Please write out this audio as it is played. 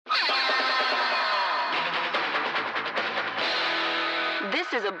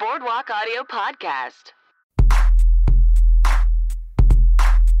This is a Boardwalk Audio podcast.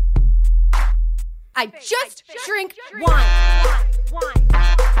 I just drink wine.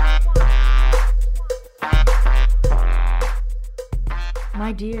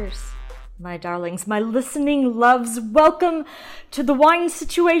 My dears, my darlings, my listening loves, welcome to The Wine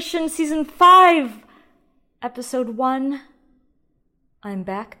Situation, Season 5, Episode 1. I'm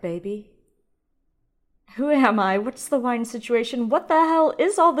back, baby. Who am I? What's the wine situation? What the hell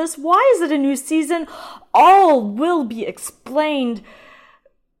is all this? Why is it a new season? All will be explained.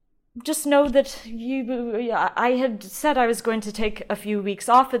 Just know that I had said I was going to take a few weeks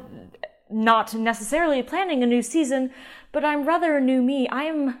off, not necessarily planning a new season, but I'm rather a new me. I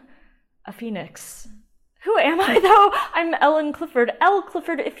am a phoenix. Who am I, though? I'm Ellen Clifford. Elle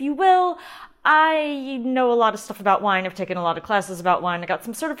Clifford, if you will. I know a lot of stuff about wine. I've taken a lot of classes about wine. I got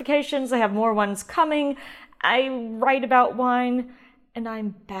some certifications. I have more ones coming. I write about wine. And I'm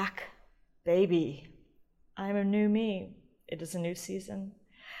back, baby. I'm a new me. It is a new season.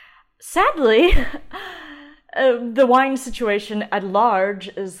 Sadly, the wine situation at large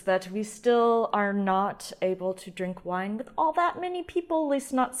is that we still are not able to drink wine with all that many people, at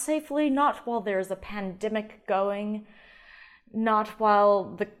least not safely, not while there's a pandemic going, not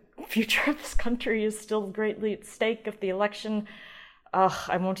while the future of this country is still greatly at stake if the election.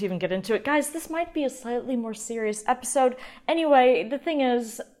 I won't even get into it. Guys, this might be a slightly more serious episode. Anyway, the thing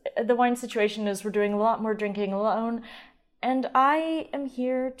is, the wine situation is we're doing a lot more drinking alone, and I am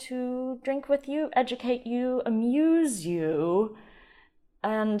here to drink with you, educate you, amuse you,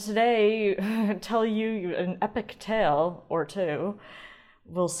 and today tell you an epic tale or two.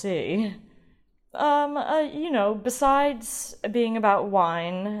 We'll see. Besides being about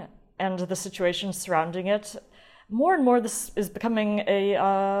wine and the situation surrounding it, more and more this is becoming a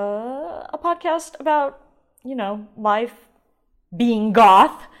podcast about, life, being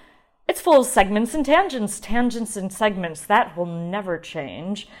goth. It's full of segments and tangents and segments. That will never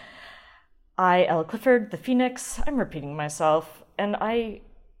change. I, Elle Clifford, the Phoenix, I'm repeating myself, and I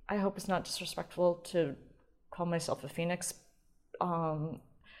hope it's not disrespectful to call myself a Phoenix.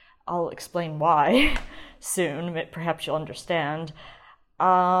 I'll explain why soon. Perhaps you'll understand.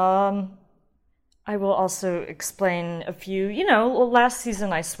 I will also explain a few, last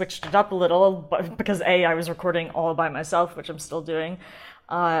season I switched it up a little, because A, I was recording all by myself, which I'm still doing,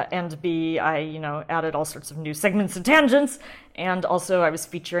 and B, I, added all sorts of new segments and tangents, and also I was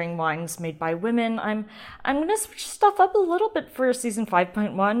featuring wines made by women. I'm gonna switch stuff up a little bit for season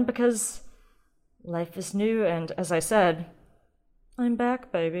 5.1, because life is new, and as I said, I'm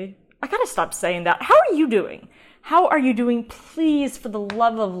back, baby. I gotta stop saying that. How are you doing? How are you doing? Please, for the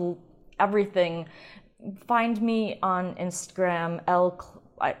love of everything, find me on Instagram,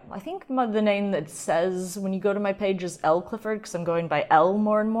 I think the name that says when you go to my page is Elle Clifford, because I'm going by Elle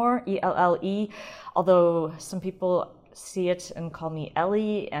more and more, E-L-L-E, although some people see it and call me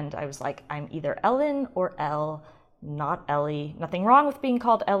Ellie, and I was like, I'm either Ellen or Elle, not Ellie. Nothing wrong with being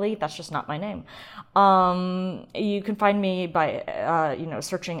called Ellie, that's just not my name. You can find me by,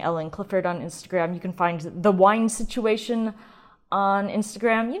 searching Ellen Clifford on Instagram. You can find The Wine Situation on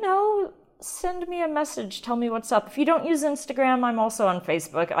Instagram. Send me a message, tell me what's up. If you don't use Instagram, I'm also on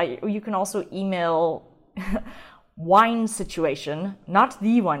Facebook. You can also email wine situation, not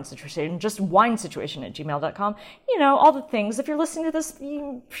the wine situation, just winesituation@gmail.com. All the things. If you're listening to this,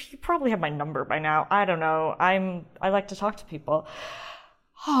 you probably have my number by now. I don't know. I like to talk to people.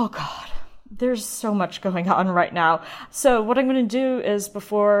 Oh God, there's so much going on right now. So what I'm going to do is,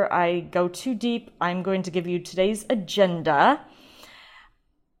 before I go too deep, I'm going to give you today's agenda,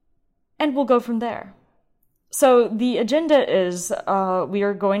 and we'll go from there. So the agenda is we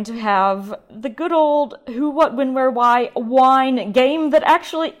are going to have the good old who, what, when, where, why wine game that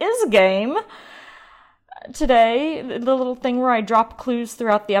actually is a game. Today, the little thing where I drop clues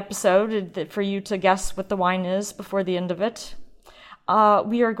throughout the episode for you to guess what the wine is before the end of it.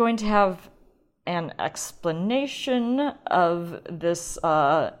 We are going to have an explanation of this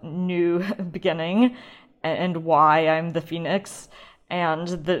new beginning and why I'm the Phoenix. And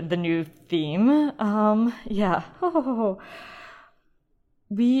the new theme,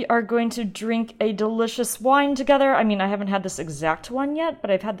 We are going to drink a delicious wine together. I mean, I haven't had this exact one yet,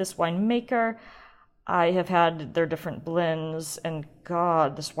 but I've had this wine maker. I have had their different blends, and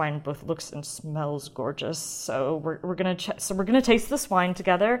God, this wine both looks and smells gorgeous. So we're gonna taste this wine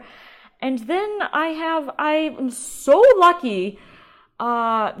together, and then I am so lucky.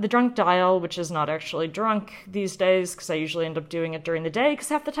 The drunk dial, which is not actually drunk these days, because I usually end up doing it during the day, because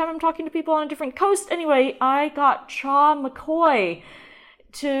half the time I'm talking to people on a different coast. Anyway, I got Cha McCoy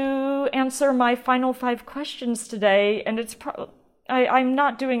to answer my final 5 questions today, and I'm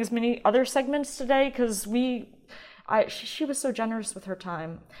not doing as many other segments today because she was so generous with her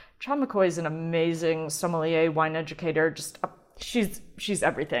time. John McCoy is an amazing sommelier, wine educator. Just she's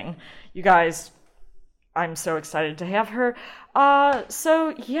everything. You guys, I'm so excited to have her.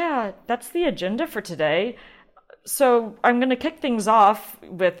 So yeah, that's the agenda for today. So I'm going to kick things off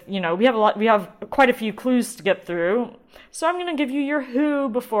with, we have quite a few clues to get through. So I'm going to give you your who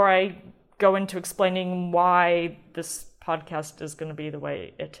before I go into explaining why this podcast is going to be the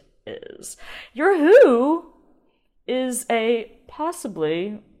way it is. Your who is a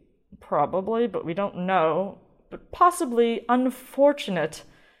probably, but we don't know, but possibly unfortunate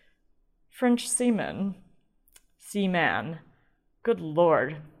French seaman. Good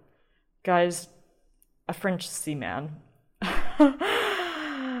Lord. Guys, a French seaman.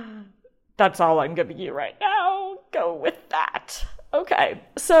 That's all I'm giving you right now. Go with that. Okay,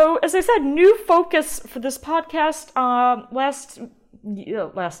 so as I said, new focus for this podcast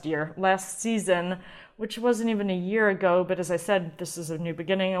last season, which wasn't even a year ago, but as I said, this is a new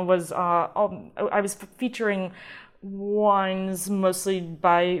beginning. I was featuring wines mostly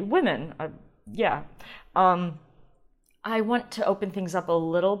by women. I want to open things up a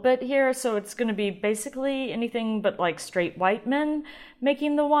little bit here, so it's going to be basically anything but like straight white men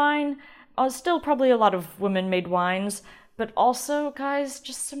making the wine. Still probably a lot of women-made wines, but also, guys,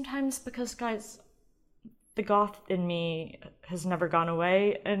 just sometimes because, guys, the goth in me has never gone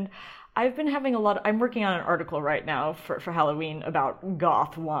away, and I've been having I'm working on an article right now for Halloween about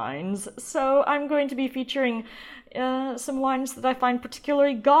goth wines, so I'm going to be featuring some wines that I find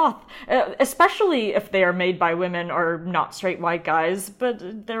particularly goth, especially if they are made by women or not straight white guys,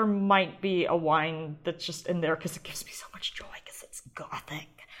 but there might be a wine that's just in there because it gives me so much joy because it's gothic.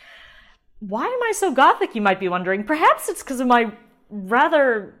 Why am I so gothic, you might be wondering? Perhaps it's because of my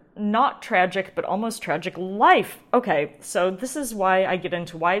rather not tragic, but almost tragic life. Okay, so this is why I get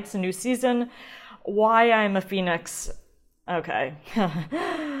into why it's a new season, why I'm a phoenix. Okay.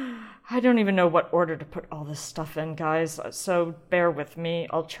 I don't even know what order to put all this stuff in, guys, so bear with me.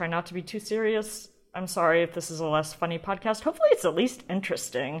 I'll try not to be too serious. I'm sorry if this is a less funny podcast. Hopefully it's at least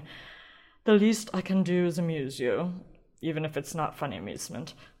interesting. The least I can do is amuse you, even if it's not funny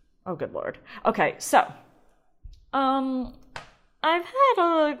amusement. Oh, good Lord. Okay, so, I've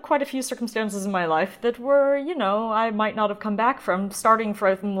had quite a few circumstances in my life that were, I might not have come back from, starting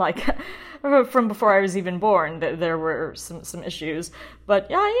from, from before I was even born. There were some issues. But,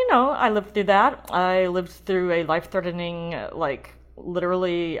 yeah, I lived through that. I lived through a life-threatening,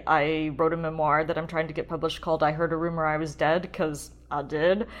 literally, I wrote a memoir that I'm trying to get published called I Heard a Rumor I Was Dead, because I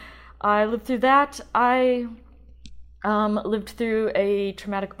did. I lived through that. I lived through a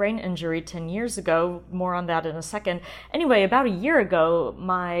traumatic brain injury 10 years ago. More on that in a second. Anyway, about a year ago,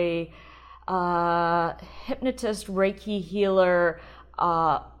 my hypnotist, Reiki healer,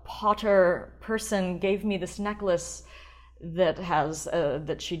 Potter person gave me this necklace that has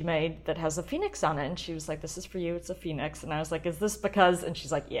that she'd made that has a phoenix on it, and she was like, "This is for you. It's a phoenix." And I was like, "Is this because?" And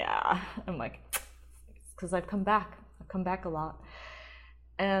she's like, "Yeah." I'm like, "It's because I've come back. I've come back a lot."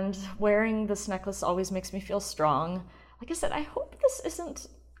 And wearing this necklace always makes me feel strong. Like I said, I hope this isn't,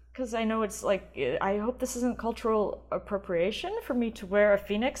 because I know it's I hope this isn't cultural appropriation for me to wear a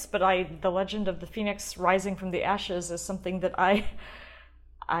phoenix, but the legend of the phoenix rising from the ashes is something that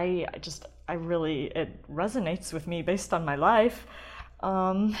it resonates with me based on my life.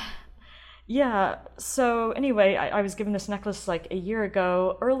 Yeah, so anyway, I was given this necklace a year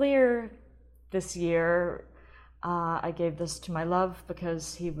ago. Earlier this year, I gave this to my love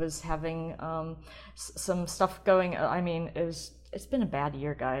because he was having some stuff going. I mean, it's been a bad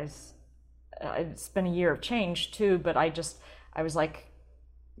year, guys. It's been a year of change too, but I was like,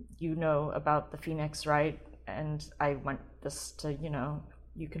 about the phoenix, right? And I want this to,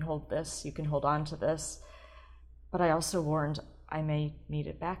 you can hold this, you can hold on to this. But I also warned I may need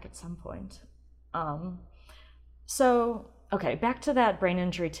it back at some point. So, okay, back to that brain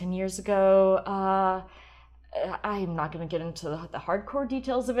injury 10 years ago. I'm not going to get into the hardcore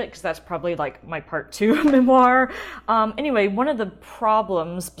details of it because that's probably my part 2 memoir. Anyway, one of the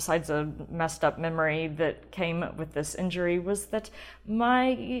problems, besides a messed up memory that came with this injury, was that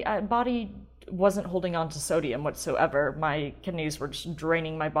my body wasn't holding on to sodium whatsoever. My kidneys were just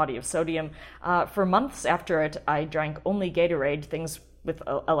draining my body of sodium. For months after it, I drank only Gatorade, things with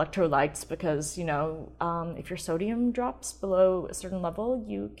electrolytes, because, if your sodium drops below a certain level,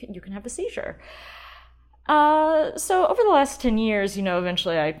 you can have a seizure. So over the last 10 years,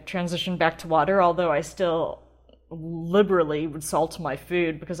 eventually I transitioned back to water, although I still liberally would salt my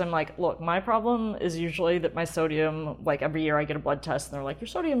food because I'm like, look, my problem is usually that my sodium, every year I get a blood test and they're like, your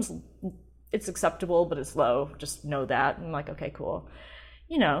sodium's it's acceptable, but it's low. Just know that. And I'm like, okay, cool.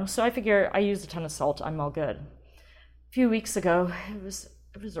 So I figure I used a ton of salt. I'm all good. A few weeks ago, it was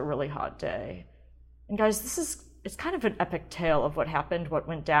a really hot day. And guys, it's kind of an epic tale of what happened, what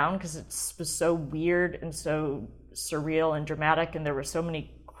went down, because it was so weird and so surreal and dramatic, and there were so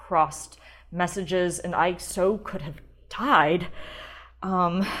many crossed messages, and I so could have died.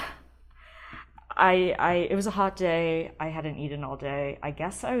 It was a hot day. I hadn't eaten all day. I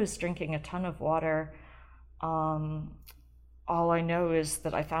guess I was drinking a ton of water. All I know is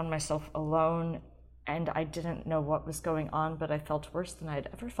that I found myself alone, and I didn't know what was going on, but I felt worse than I'd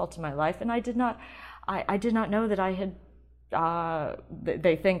ever felt in my life, and I did not know that I had,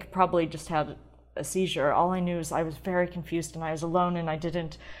 they think probably just had a seizure. All I knew is I was very confused, and I was alone, and I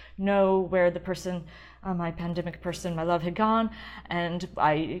didn't know where the person, my pandemic person, my love, had gone, and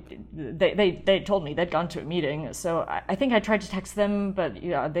they told me they'd gone to a meeting, so I think I tried to text them, but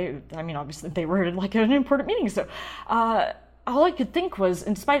obviously they were in like an important meeting, so all I could think was,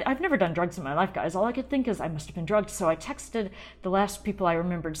 in spite, I've never done drugs in my life, guys, all I could think is I must have been drugged, so I texted the last people I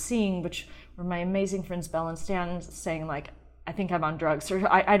remembered seeing, which were my amazing friends Belle and Stan, saying like, I think I'm on drugs, or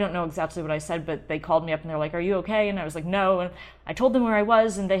I don't know exactly what I said, but they called me up and they're like, are you okay? And I was like, no, and I told them where I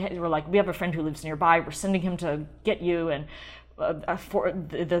was, and they were like, we have a friend who lives nearby, we're sending him to get you, and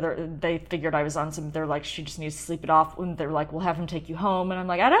they figured I was on some, they're like, she just needs to sleep it off, and they're like, we'll have him take you home, and I'm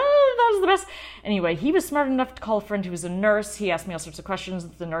like, I don't know, that was the best. Anyway, he was smart enough to call a friend who was a nurse. He asked me all sorts of questions.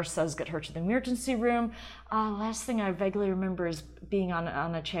 The nurse says, get her to the emergency room. Last thing I vaguely remember is being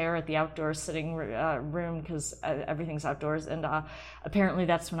on a chair at the outdoor sitting room, because everything's outdoors, and apparently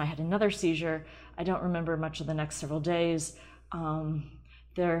that's when I had another seizure. I don't remember much of the next several days.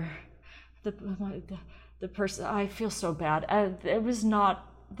 The person, I feel so bad.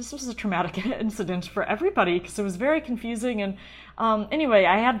 This was a traumatic incident for everybody, because it was very confusing, and anyway,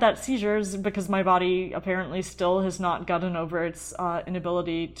 I had that seizures because my body apparently still has not gotten over its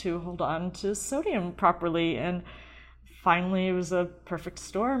inability to hold on to sodium properly, and finally it was a perfect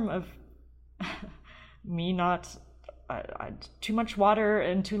storm of me not too much water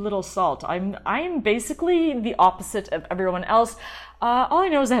and too little salt. I am basically the opposite of everyone else. All I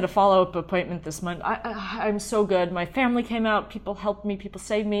know is I had a follow-up appointment this month. I'm so good. My family came out. People helped me. People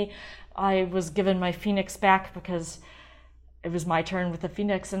saved me. I was given my Phoenix back because it was my turn with the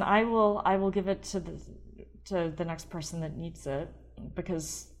Phoenix, and I will give it to the next person that needs it,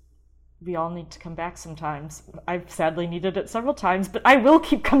 because we all need to come back sometimes. I've sadly needed it several times, but I will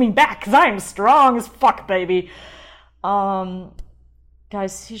keep coming back because I am strong as fuck, baby. Guys,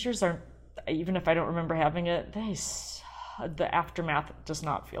 seizures aren't, even if I don't remember having it, the aftermath does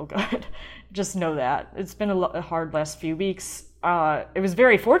not feel good. Just know that. It's been a hard last few weeks. It was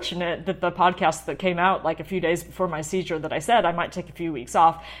very fortunate that the podcast that came out like a few days before my seizure that I said I might take a few weeks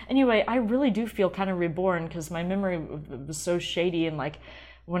off. Anyway, I really do feel kind of reborn, because my memory was so shady, and like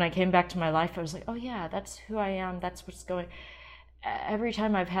when I came back to my life, I was like, oh yeah, that's who I am. That's what's going. Every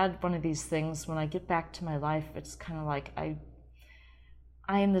time I've had one of these things, when I get back to my life, it's kind of like I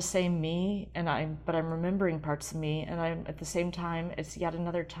am the same me, but I'm remembering parts of me, and I'm at the same time, it's yet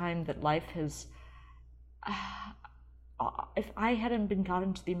another time that life has. If I hadn't been got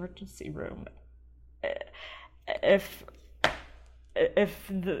into the emergency room, if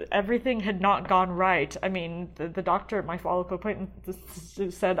everything had not gone right, I mean, the doctor at my follow-up appointment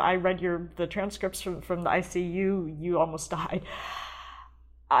said, I read the transcripts from the ICU, you almost died.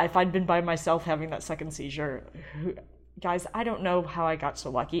 If I'd been by myself having that second seizure, guys, I don't know how I got so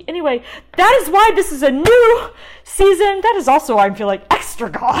lucky. Anyway, that is why this is a new season. That is also why I feel like extra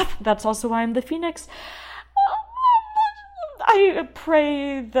goth. That's also why I'm the Phoenix. I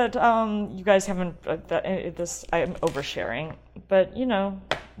pray that you guys haven't, I am oversharing, but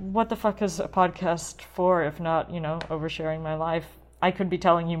what the fuck is a podcast for if not, oversharing my life? I could be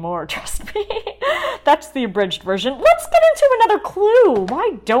telling you more, trust me. That's the abridged version. Let's get into another clue.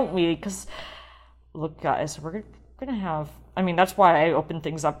 Why don't we? Because, look guys, we're gonna have, that's why I open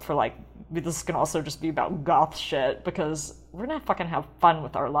things up for this can also just be about goth shit, because we're gonna fucking have fun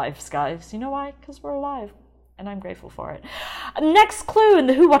with our lives, guys. You know why? Because we're alive. And I'm grateful for it. Next clue in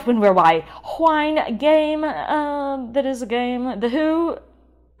the Who, What, When, Where, Why Wine game. That is a game. The Who,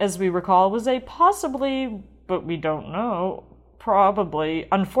 as we recall, was a possibly, but we don't know, probably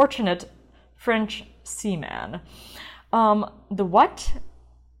unfortunate French seaman. The what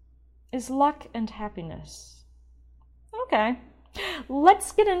is luck and happiness. Okay.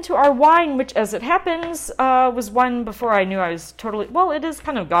 Let's get into our wine, which, as it happens, was one before I knew I was totally... Well, it is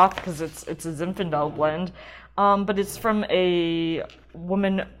kind of goth because it's a Zinfandel blend. but it's from a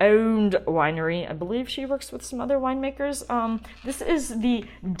woman-owned winery. I believe she works with some other winemakers. This is the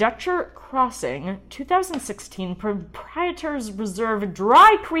Dutcher Crossing 2016 Proprietors Reserve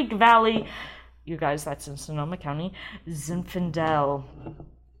Dry Creek Valley. You guys, that's in Sonoma County, Zinfandel.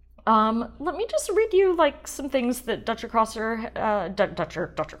 Let me just read you like some things that Dutcher Crossing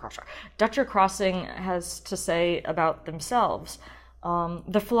has to say about themselves.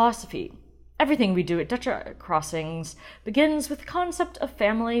 The philosophy. Everything we do at Dutcher Crossings begins with the concept of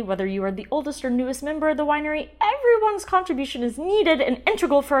family. Whether you are the oldest or newest member of the winery, everyone's contribution is needed and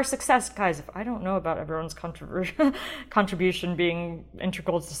integral for our success. Guys, if I don't know about everyone's contribution being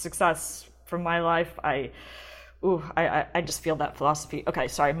integral to success from my life, I just feel that philosophy. Okay,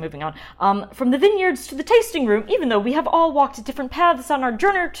 sorry, moving on. From the vineyards to the tasting room, even though we have all walked different paths on our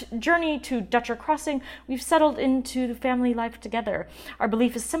journey to Dutcher Crossing, we've settled into family life together. Our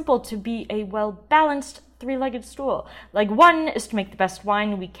belief is simple: to be a well-balanced three-legged stool. Leg one is to make the best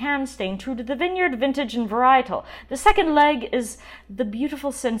wine we can, staying true to the vineyard, vintage, and varietal. The second leg is the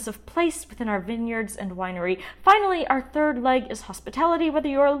beautiful sense of place within our vineyards and winery. Finally, our third leg is hospitality. Whether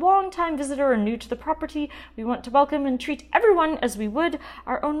you're a long-time visitor or new to the property, we want to welcome and treat everyone as we would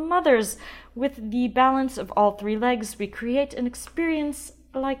our own mothers. With the balance of all three legs, we create an experience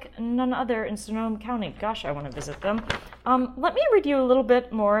like none other in Sonoma County. Gosh, I want to visit them. Let me read you a little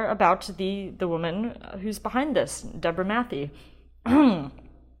bit more about the woman who's behind this, Deborah Matthey.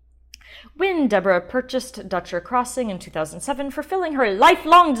 When Deborah purchased Dutcher Crossing in 2007, fulfilling her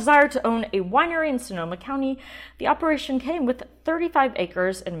lifelong desire to own a winery in Sonoma County, the operation came with 35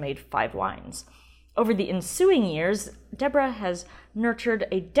 acres and made 5 wines. Over the ensuing years, Deborah has nurtured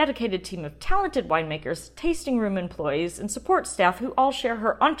a dedicated team of talented winemakers, tasting room employees, and support staff who all share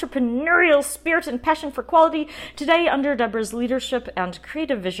her entrepreneurial spirit and passion for quality. Today, under Deborah's leadership and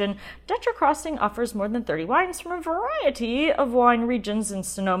creative vision, Dutcher Crossing offers more than 30 wines from a variety of wine regions in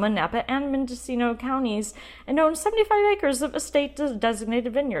Sonoma, Napa, and Mendocino counties, and owns 75 acres of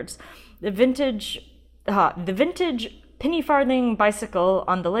estate-designated vineyards. The vintage penny farthing bicycle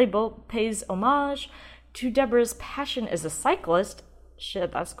on the label pays homage to Deborah's passion as a cyclist,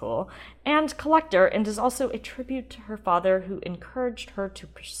 shit, that's cool, and collector, and is also a tribute to her father who encouraged her to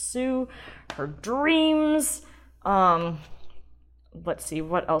pursue her dreams. Let's see,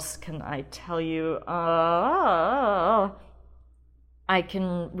 what else can I tell you? I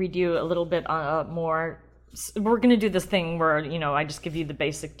can read you a little bit more. We're going to do this thing where, I just give you the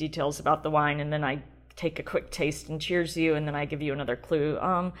basic details about the wine, and then I take a quick taste and cheers you, and then I give you another clue.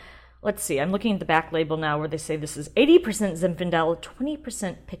 Let's see, I'm looking at the back label now where they say this is 80% Zinfandel,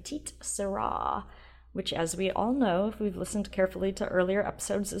 20% Petite Syrah, which, as we all know, if we've listened carefully to earlier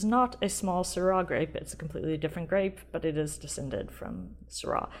episodes, is not a small Syrah grape. It's a completely different grape, but it is descended from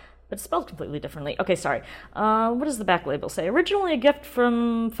Syrah. But it's spelled completely differently. Okay, sorry. What does the back label say? Originally a gift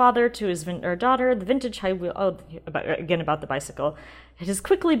from father to his daughter, the vintage high wheel... about the bicycle. It has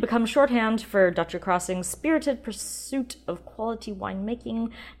quickly become shorthand for Dutcher Crossing's spirited pursuit of quality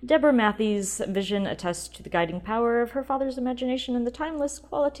winemaking. Deborah Matthey's vision attests to the guiding power of her father's imagination and the timeless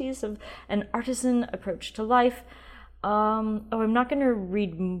qualities of an artisan approach to life. I'm not going to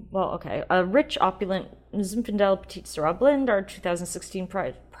read... Well, okay. A rich, opulent Zinfandel Petite Syrah blend, our 2016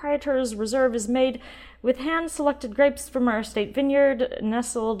 Proprietors Reserve, is made with hand-selected grapes from our estate vineyard,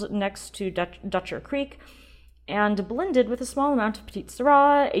 nestled next to Dutcher Creek, and blended with a small amount of Petite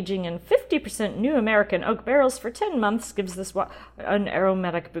Syrah. Aging in 50% new American oak barrels for 10 months gives this an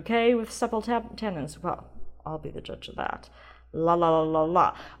aromatic bouquet with supple tannins. Well, I'll be the judge of that. La la la la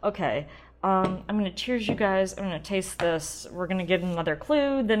la. Okay. I'm going to cheers you guys. I'm going to taste this. We're going to get another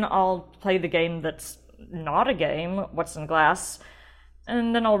clue. Then I'll play the game that's not a game, What's in Glass.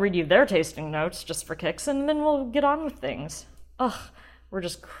 And then I'll read you their tasting notes just for kicks, and then we'll get on with things. We're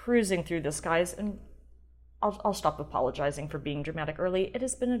just cruising through this, guys, and I'll stop apologizing for being dramatic early. It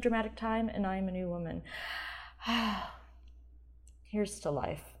has been a dramatic time, and I am a new woman. Here's to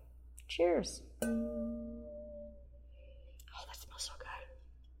life. Cheers. Oh, that smells so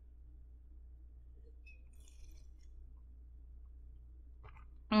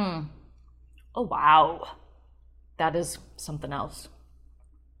good. Oh, wow. That is something else.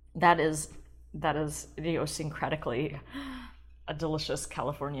 That is idiosyncratically a delicious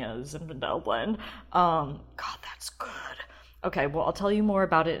California Zinfandel blend. God, that's good. Okay, well, I'll tell you more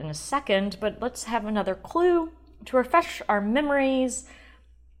about it in a second, but let's have another clue to refresh our memories.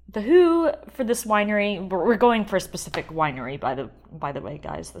 The Who for this winery, we're going for a specific winery, by the way,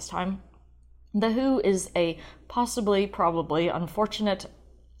 guys, this time. The Who is a probably unfortunate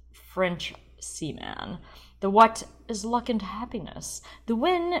French seaman. The what is luck and happiness. The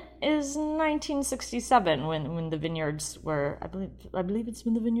when is 1967 when the vineyards were, I believe it's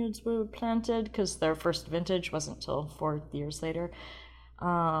when the vineyards were planted, because their first vintage wasn't till 4 years later.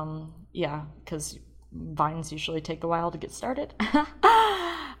 Yeah, because vines usually take a while to get started.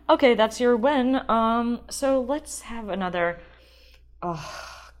 Okay, that's your when. So let's have another.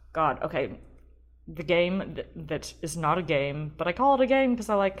 Oh God. Okay, the game that is not a game, but I call it a game because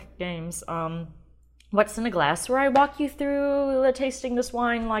I like games. What's in a Glass, where I walk you through tasting this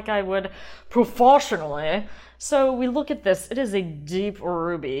wine like I would professionally. So we look at this. It is a deep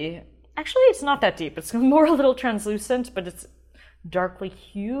ruby. Actually, it's not that deep. It's more a little translucent, but it's darkly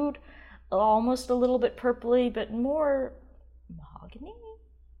hued, almost a little bit purpley, but more mahogany?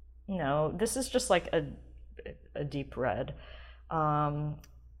 No, this is just like a deep red.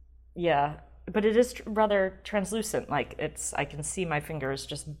 Yeah, but it is rather translucent. Like I can see my fingers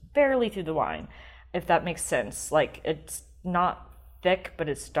just barely through the wine, if that makes sense. Like, it's not thick, but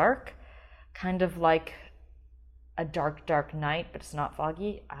it's dark. Kind of like a dark, dark night, but it's not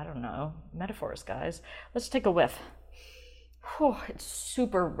foggy. I don't know. Metaphors, guys. Let's take a whiff. Whew, it's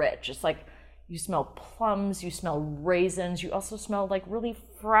super rich. It's like you smell plums, you smell raisins, you also smell like really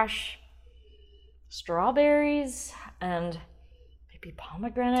fresh strawberries and maybe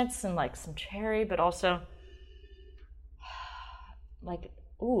pomegranates and like some cherry, but also like,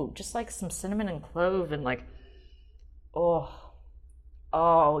 ooh, just like some cinnamon and clove and like, oh,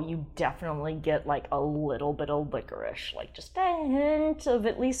 you definitely get like a little bit of licorice, like just a hint of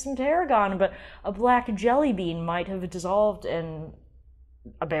at least some tarragon, but a black jelly bean might have dissolved in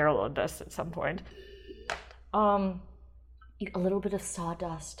a barrel of this at some point. A little bit of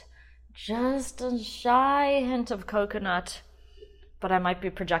sawdust, just a shy hint of coconut, but I might be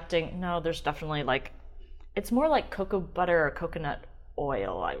projecting. No, there's definitely like, it's more like cocoa butter or coconut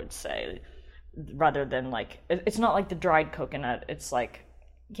oil, I would say, rather than like, it's not like the dried coconut. It's like,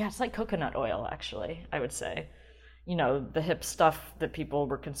 yeah, it's like coconut oil, actually, I would say. You know, the hip stuff that people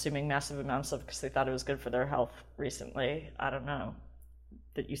were consuming massive amounts of because they thought it was good for their health recently. I don't know,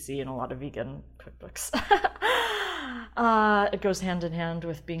 that you see in a lot of vegan cookbooks. It goes hand in hand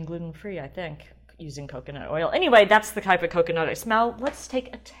with being gluten-free, I think, using coconut oil. Anyway, that's the type of coconut I smell. Let's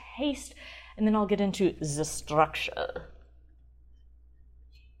take a taste, and then I'll get into the structure.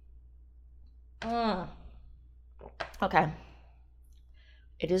 Okay.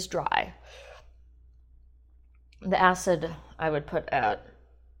 It is dry. The acid I would put at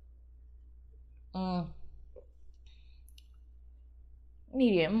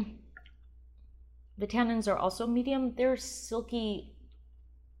medium. The tannins are also medium. They're silky.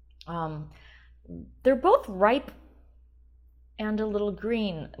 They're both ripe and a little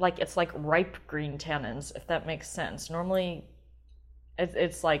green. Like, it's like ripe green tannins, if that makes sense. Normally,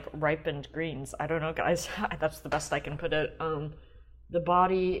 it's like ripened greens. I don't know, guys. That's the best I can put it. The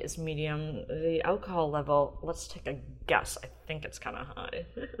body is medium. The alcohol level, let's take a guess. I think it's kind of high.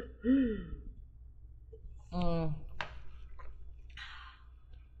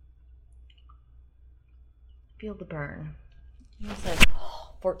 Feel the burn. Let's say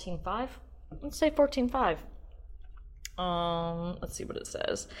 14.5. Let's say 14.5. Let's see what it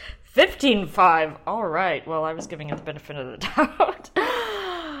says. 15.5. All right. Well, I was giving it the benefit of the doubt.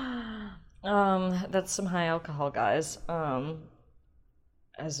 That's some high alcohol, guys.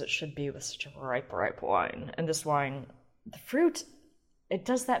 As it should be with such a ripe wine. And this wine, the fruit, it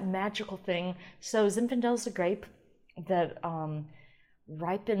does that magical thing. So Zinfandel's a grape that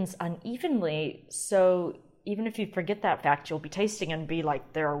ripens unevenly. So even if you forget that fact, you'll be tasting and be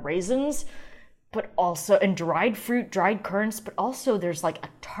like, there are raisins, but also, and dried fruit, dried currants, but also there's like a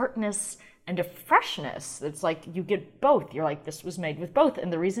tartness and a freshness. It's like you get both. You're like, this was made with both.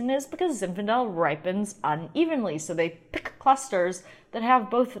 And the reason is because Zinfandel ripens unevenly. So they pick clusters that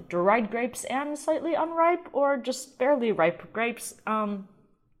have both dried grapes and slightly unripe or just barely ripe grapes,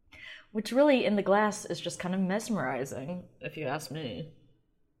 which really in the glass is just kind of mesmerizing, if you ask me.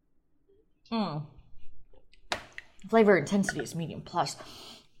 Flavor intensity is medium plus.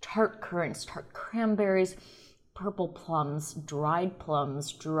 Tart currants, tart cranberries, purple plums, dried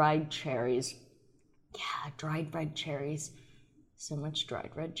cherries. Yeah, dried red cherries. So much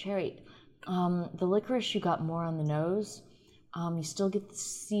dried red cherry. The licorice, you got more on the nose. You still get the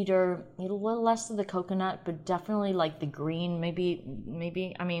cedar, a little less of the coconut, but definitely like the green.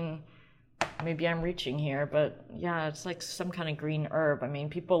 Maybe I'm reaching here, but yeah, it's like some kind of green herb. I mean,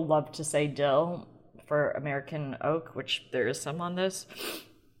 people love to say dill for American oak, which there is some on this.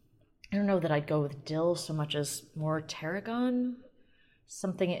 I don't know that I'd go with dill so much as more tarragon,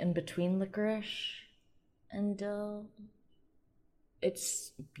 something in between licorice and dill.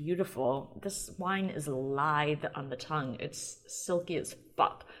 It's beautiful. This wine is lithe on the tongue. It's silky as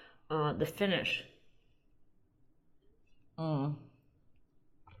fuck. The finish. Oh.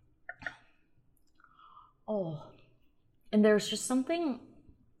 And there's just something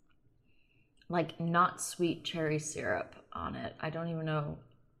like not sweet cherry syrup on it. I don't even know.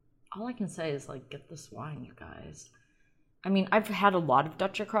 All I can say is like, get this wine, you guys. I mean, I've had a lot of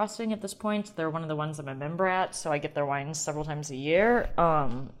Dutcher Crossing at this point. They're one of the ones I'm a member at, so I get their wines several times a year.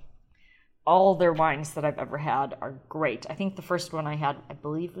 All their wines that I've ever had are great. I think the first one I had, I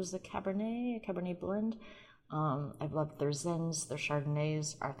believe, was a Cabernet blend. I've loved their Zens, their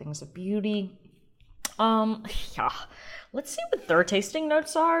Chardonnays are things of beauty. Yeah. Let's see what their tasting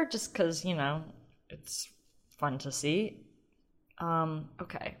notes are, just because, you know, it's fun to see.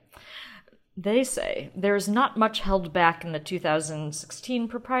 Okay. They say, there's not much held back in the 2016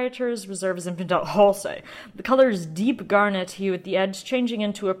 Proprietor's Reserve Zinfandel Halsey. The color is deep garnet hue at the edge, changing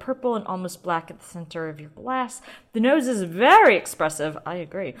into a purple and almost black at the center of your glass. The nose is very expressive, I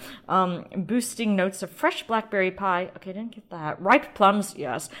agree, boosting notes of fresh blackberry pie. Okay, didn't get that. Ripe plums,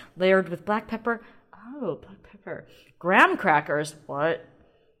 yes, layered with black pepper. Oh, black pepper. Graham crackers, what?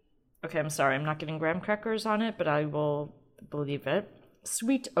 Okay, I'm sorry, I'm not getting graham crackers on it, but I will believe it.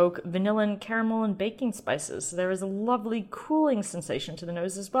 Sweet oak, vanilla, caramel, and baking spices. There is a lovely cooling sensation to the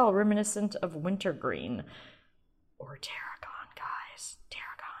nose as well, reminiscent of wintergreen. Or tarragon, guys.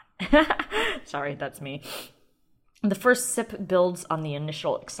 Tarragon. Sorry, that's me. The first sip builds on the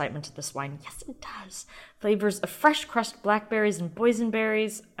initial excitement of this wine. Yes, it does. Flavors of fresh crushed blackberries and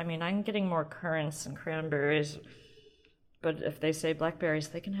boysenberries. I mean, I'm getting more currants and cranberries, but if they say blackberries,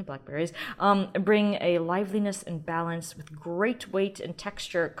 they can have blackberries. Bring a liveliness and balance with great weight and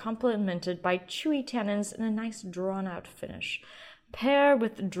texture, complemented by chewy tannins and a nice drawn-out finish. Pair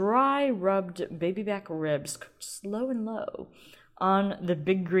with dry rubbed baby back ribs, cooked slow and low on the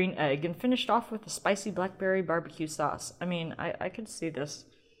big green egg, and finished off with a spicy blackberry barbecue sauce. I mean, I could see this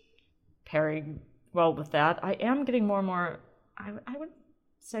pairing well with that. I am getting more and more, I would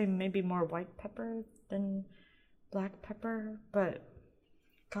say maybe more white pepper than black pepper, but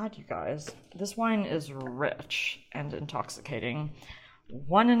God, you guys, this wine is rich and intoxicating.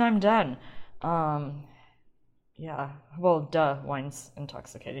 One and I'm done. Yeah, well, duh, wine's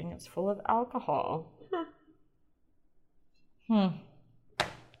intoxicating. It's full of alcohol.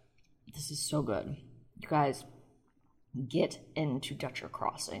 This is so good. You guys, get into Dutcher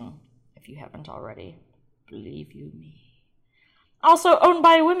Crossing if you haven't already. Believe you me. Also owned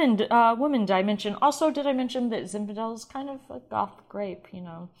by a woman, did I mention? Also, did I mention that Zinfandel is kind of a goth grape, you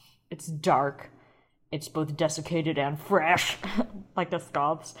know? It's dark. It's both desiccated and fresh, like the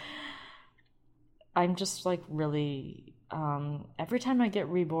Goths. I'm just, like, really, every time I get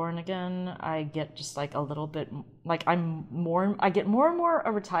reborn again, I get just, like, a little bit, like, I get more and more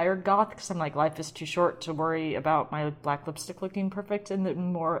a retired goth, because I'm like, life is too short to worry about my black lipstick looking perfect, and the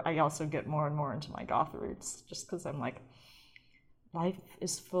more, I also get more and more into my goth roots, just because I'm like, life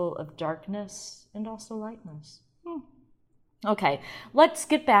is full of darkness and also lightness. Okay, let's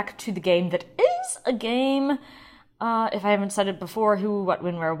get back to the game that is a game. If I haven't said it before, who, what,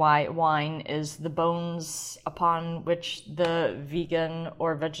 when, where, why, wine is the bones upon which the vegan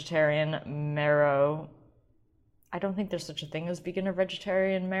or vegetarian marrow, I don't think there's such a thing as vegan or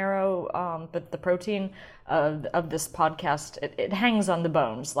vegetarian marrow, but the protein of this podcast, it hangs on the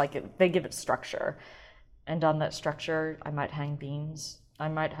bones, like they give it structure. And on that structure, I might hang beans. I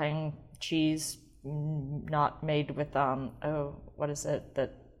might hang cheese, not made with, what is it?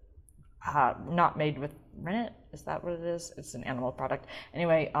 Not made with rennet? Is that what it is? It's an animal product.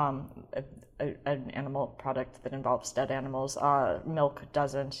 Anyway, an animal product that involves dead animals. Milk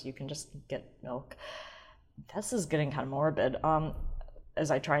doesn't. You can just get milk. This is getting kind of morbid. As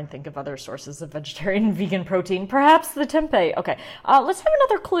I try and think of other sources of vegetarian and vegan protein. Perhaps the tempeh. Okay, let's have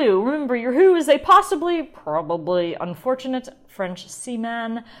another clue. Remember, your who is a probably unfortunate French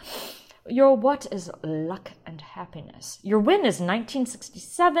seaman. Your what is luck and happiness. Your when is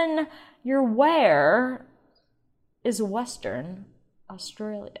 1967. Your where is Western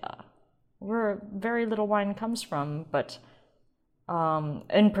Australia, where very little wine comes from, but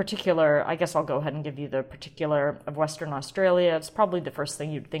in particular, I guess I'll go ahead and give you the particular of Western Australia. It's probably the first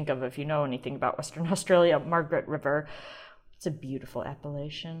thing you'd think of if you know anything about Western Australia, Margaret River. It's a beautiful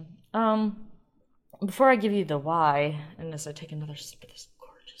appellation. Before I give you the why, and as I take another sip of this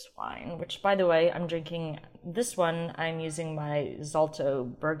gorgeous wine, which, by the way, I'm drinking this one, I'm using my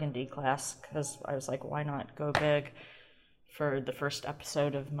Zalto Burgundy glass, because I was like, why not go big for the first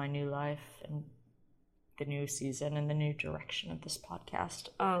episode of my new life, and the new season and the new direction of this podcast.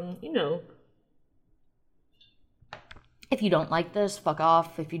 If you don't like this, fuck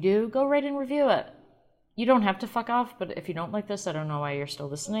off. If you do, go rate and review it. You don't have to fuck off, but if you don't like this, I don't know why you're still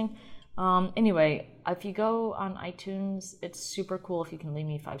listening. Anyway, if you go on iTunes, it's super cool if you can leave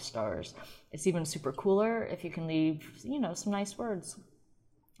me 5 stars. It's even super cooler if you can leave, some nice words.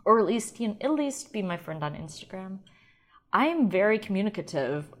 Or at least be my friend on Instagram. I am very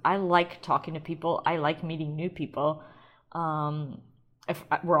communicative. I like talking to people. I like meeting new people. If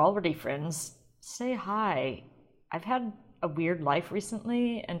we're already friends, say hi. I've had a weird life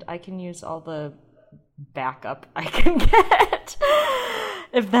recently, and I can use all the backup I can get.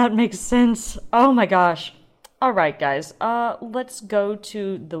 If that makes sense. Oh my gosh. All right, guys. Let's go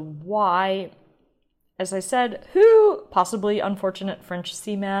to the why. As I said, who? Possibly unfortunate French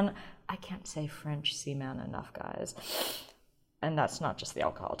seaman. I can't say French seaman enough, guys. And that's not just the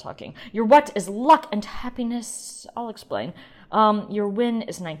alcohol talking. Your what is luck and happiness? I'll explain. Your when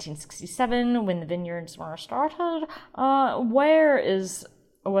is 1967, when the vineyards were started. Where is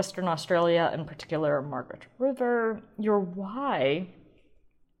Western Australia, in particular Margaret River? Your why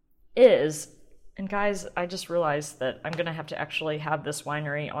is, and guys, I just realized that I'm going to have to actually have this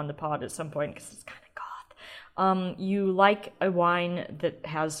winery on the pod at some point because it's kind of goth. You like a wine that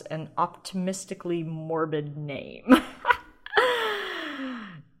has an optimistically morbid name.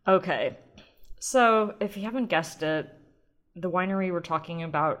 Okay, so if you havenent guessed it, the winery we're talking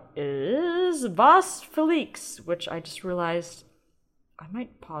about is Vasse Felix, which I just realized I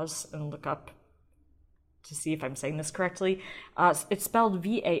might pause and look up to see if I'm saying this correctly. It's spelled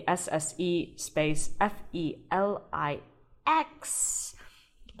Vasse space Felix.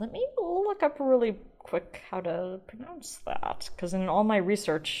 Let me look up really quick how to pronounce that, because in all my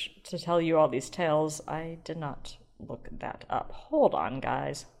research to tell you all these tales, I did not look that up. Hold on,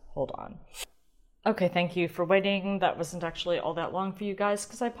 guys. Hold on. Okay, thank you for waiting. That wasn't actually all that long for you guys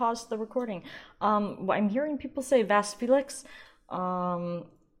because I paused the recording. I'm hearing people say Vasse Felix. I'm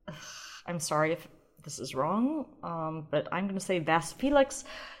sorry if this is wrong, but I'm going to say Vasse Felix.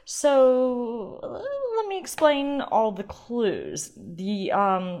 So let me explain all the clues.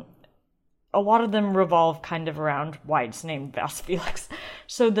 A lot of them revolve kind of around why it's named Vasse Felix.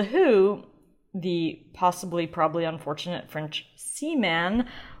 So the who, the probably unfortunate French seaman,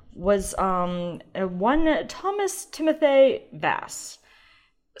 was one Thomas Timothy Vasse.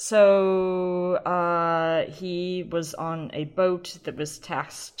 So he was on a boat that was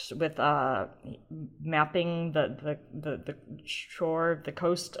tasked with mapping the shore, the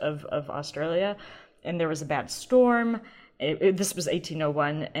coast of Australia, and there was a bad storm. This was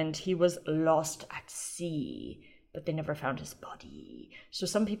 1801, and he was lost at sea, but they never found his body. So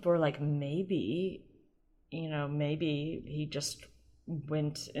some people are like, maybe he just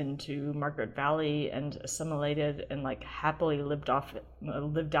went into Margaret Valley and assimilated and like happily lived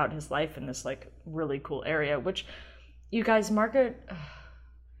out his life in this like really cool area, which, you guys, Margaret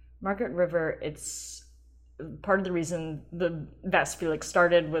River, it's part of the reason the Vasse Felix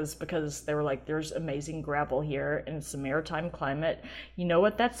started was because they were like, there's amazing gravel here and it's a maritime climate. You know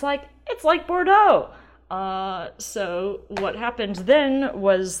what that's like? It's like Bordeaux. So what happened then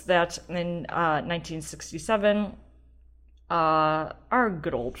was that in 1967, our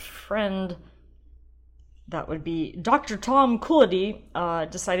good old friend, that would be Dr. Tom Coolidge,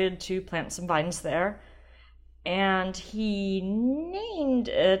 decided to plant some vines there. And he named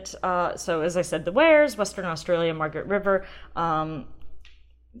it, so as I said, the where's, Western Australia, Margaret River. The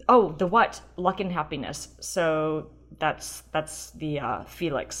what? Luck and happiness. So that's the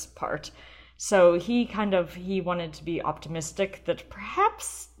Felix part. So he wanted to be optimistic that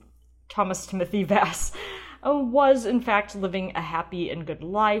perhaps Thomas Timothy Vasse was in fact living a happy and good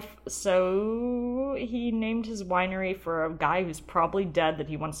life. So he named his winery for a guy who's probably dead that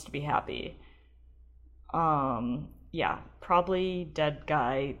he wants to be happy. Probably dead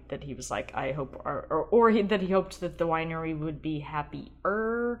guy that he was like, I hope, that he hoped that the winery would be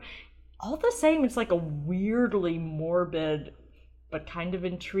happier. All the same, it's like a weirdly morbid but kind of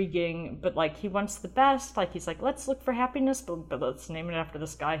intriguing, but like he wants the best. Like he's like, let's look for happiness, but let's name it after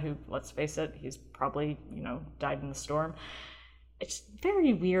this guy who, let's face it, he's probably, died in the storm. It's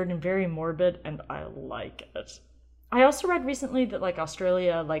very weird and very morbid, and I like it. I also read recently that like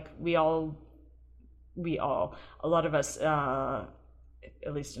Australia, like a lot of us,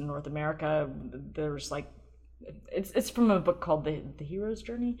 at least in North America, there's like, it's from a book called The Hero's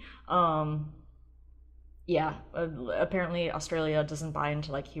Journey. Apparently Australia doesn't buy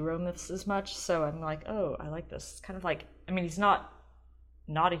into like hero myths as much, so I'm like, oh, I like this. It's kind of like, I mean, he's not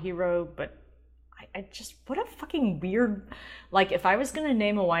a hero, but I just, what a fucking weird, like, if I was gonna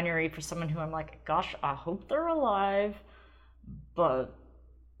name a winery for someone who I'm like, gosh, I hope they're alive, but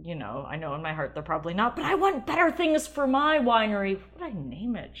I know in my heart they're probably not, but I want better things for my winery. What would I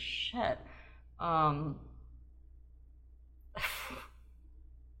name it? Shit. I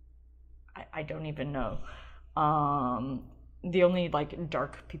don't even know. The only like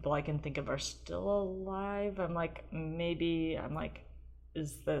dark people I can think of are still alive. I'm like,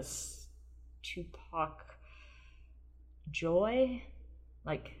 is this Tupac Joy?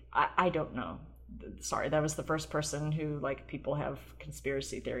 Like, I don't know. Sorry, that was the first person who, like, people have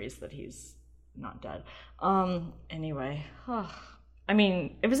conspiracy theories that he's not dead. Anyway, I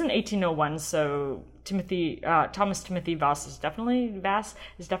mean, it was in 1801, so Thomas Timothy Voss is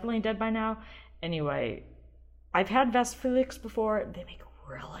definitely dead by now. Anyway, I've had Vas Felix before. They make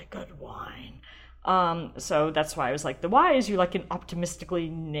really good wine. So that's why I was like, the Y is you like an optimistically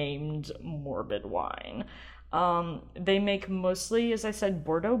named morbid wine. They make mostly, as I said,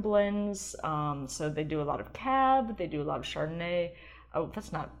 Bordeaux blends. So they do a lot of Cab, they do a lot of Chardonnay. Oh,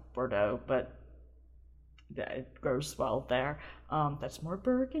 that's not Bordeaux, but it grows well there. That's more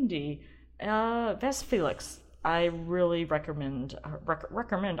Burgundy. Vas Felix, I really recommend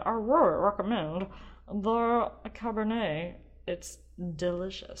the Cabernet. It's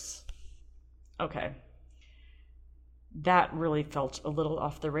delicious. Okay. That really felt a little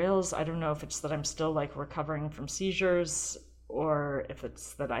off the rails. I don't know if it's that I'm still like recovering from seizures or if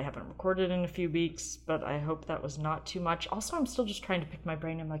it's that I haven't recorded in a few weeks, but I hope that was not too much. Also, I'm still just trying to pick my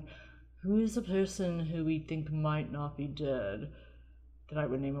brain. I'm like, who is a person who we think might not be dead that I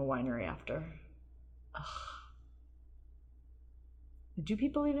would name a winery after? Ugh. Do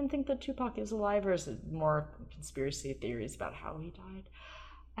people even think that Tupac is alive, or is it more conspiracy theories about how he died?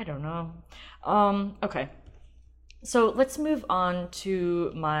 I don't know. Okay. So let's move on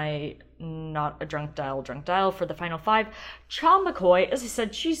to my not a drunk dial for the final five. Cha McCoy, as I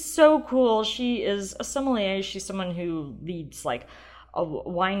said, she's so cool. She is a sommelier. She's someone who leads like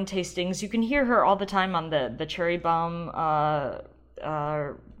wine tastings. You can hear her all the time on the Cherry Bomb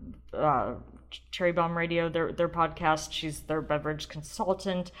Cherry Bomb Radio, their podcast. She's their beverage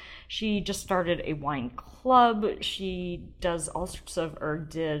consultant. She just started a wine club. She does all sorts of, or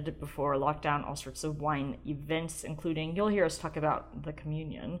did before lockdown, all sorts of wine events, including, you'll hear us talk about the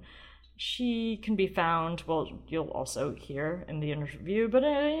Communion. She can be found, well, you'll also hear in the interview, but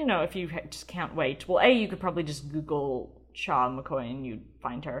if you just can't wait, well, you could probably just Google Cha McCoy and you'd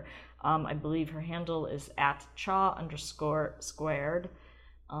find her. I believe her handle is @cha_squared.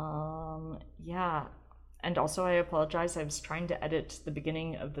 Yeah. And also I apologize. I was trying to edit the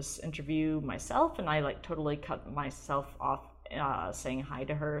beginning of this interview myself and I like totally cut myself off saying hi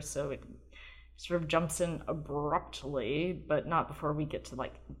to her. So it sort of jumps in abruptly, but not before we get to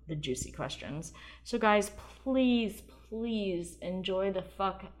like the juicy questions. So guys, please enjoy the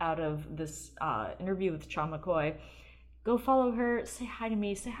fuck out of this interview with Cha McCoy. Go follow her, say hi to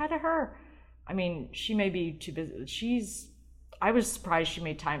me, say hi to her. I mean, she may be too busy. I was surprised she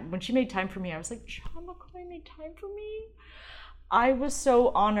made time. When she made time for me, I was like, Cha McCoy made time for me? I was so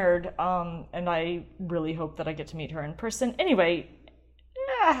honored, and I really hope that I get to meet her in person. Anyway,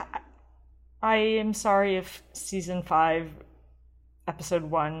 I am sorry if season 5, episode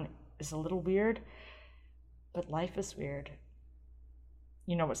 1 is a little weird, but life is weird.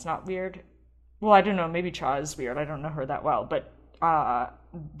 You know what's not weird? Well, I don't know, maybe Cha is weird. I don't know her that well, but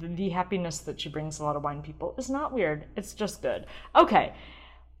the happiness that she brings a lot of wine people is not weird. It's just good. Okay,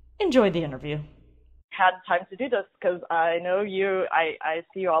 enjoy the interview. Had time to do this because I know I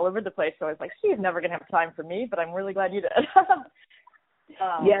see you all over the place, so I was like, she's never going to have time for me, but I'm really glad you did.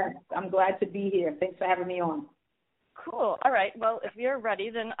 Yes, I'm glad to be here. Thanks for having me on. Cool. All right. Well, if you're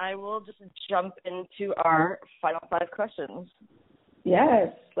ready, then I will just jump into our final 5 questions.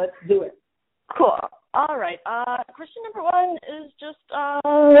 Yes, let's do it. Cool. All right. Question number 1 is just,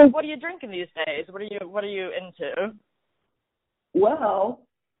 what are you drinking these days? What are you into? Well,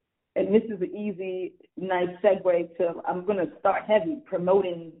 and this is an easy, nice segue to, I'm going to start heavy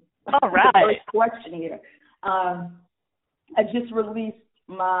promoting All right. the first question here. I just released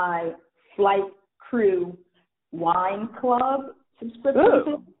my Flight Crew Wine Club subscription.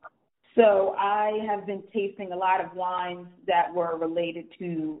 Ooh. So I have been tasting a lot of wines that were related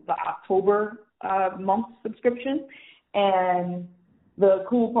to the October month subscription. And the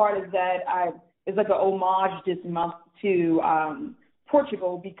cool part is that it's like an homage this month to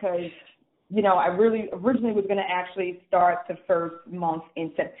Portugal because, I really originally was going to actually start the first month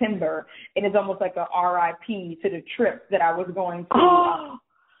in September. And it's almost like a RIP to the trip that I was going to.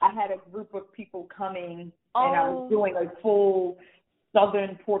 I had a group of people coming and I was doing a full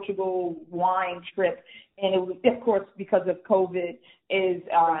Southern Portugal wine trip, and it was, of course, because of COVID, it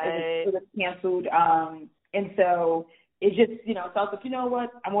was canceled. And so it just, so I was like, you know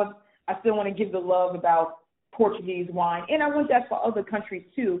what, I still want to give the love about Portuguese wine, and I want that for other countries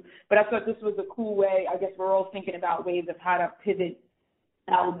too. But I thought this was a cool way. I guess we're all thinking about ways of how to pivot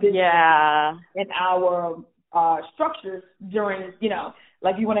our business and our structures during,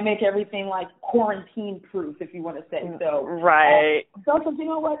 like you want to make everything like quarantine proof, if you want to say so. Right. So I was like, you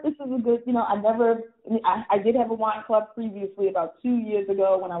know what, this is a good, I did have a wine club previously about 2 years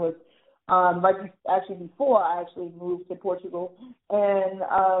ago when I was, before I actually moved to Portugal. And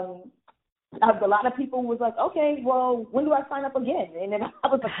a lot of people was like, okay, well, when do I sign up again? And then I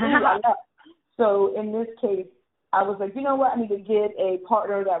was like, I left. So in this case, I was like, you know what, I need to get a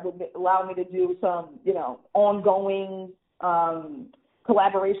partner that would allow me to do some, ongoing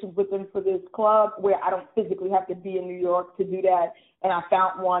collaborations with them for this club where I don't physically have to be in New York to do that. And I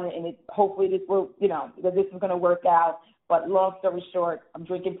found one, and hopefully this will, that this is going to work out. But long story short, I'm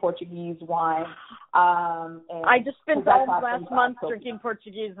drinking Portuguese wine. And I just spent all last month drinking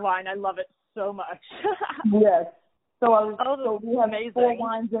Portuguese wine. I love it so much. Yes. So we have amazing. four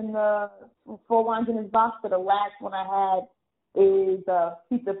wines in this box. But the last one I had is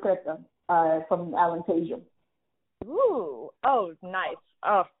Pizza Preta from Alentejo. Ooh. Oh, nice.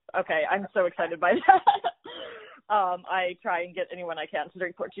 Oh, okay. I'm so excited by that. I try and get anyone I can to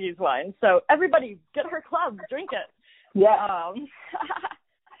drink Portuguese wine. So everybody, get her club, drink it. Yeah.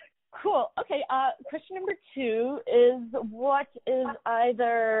 Cool. Okay. Question number 2 is, what is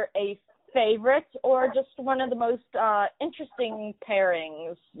either a favorite or just one of the most interesting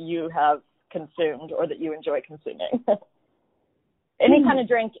pairings you have consumed or that you enjoy consuming? Any kind of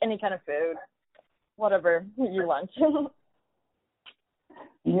drink, any kind of food, whatever you want.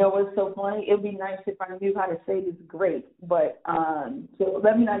 You know what's so funny? It would be nice if I knew how to say this great, but so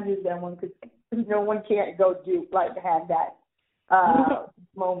let me not use that one because no one can't have that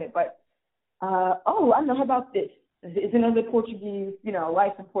moment. But I know about this. It's another Portuguese,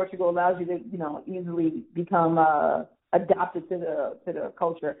 life in Portugal allows you to, easily become adopted to the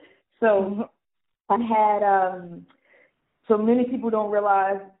culture. So I had, so many people don't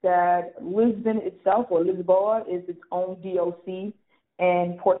realize that Lisbon itself, or Lisboa, is its own DOC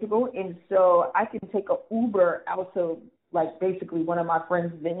in Portugal. And so I can take an Uber out to, basically one of my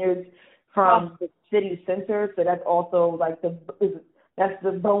friends' vineyards from the city center. So that's also, that's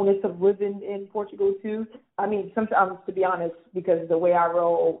the bonus of living in Portugal, too. I mean, sometimes, to be honest, because the way I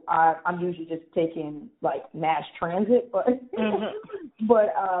roll, I'm usually just taking, mass transit. But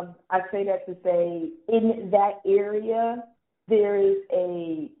but I say that to say, in that area, there is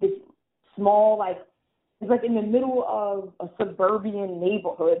this small, it's in the middle of a suburban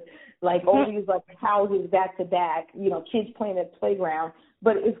neighborhood, all these, houses back to back, kids playing at the playground.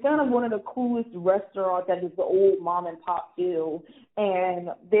 But it's kind of one of the coolest restaurants that is the old mom and pop feel. And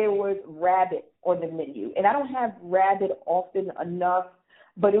there was rabbit on the menu. And I don't have rabbit often enough,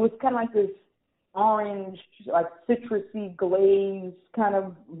 but it was kind of this orange, citrusy glaze kind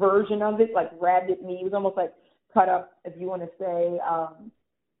of version of it, rabbit meat. It was almost cut up, if you want to say,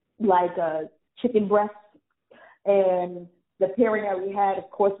 a chicken breast. And the pairing that we had,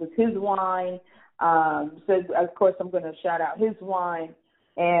 of course, was his wine. So, of course, I'm going to shout out his wine.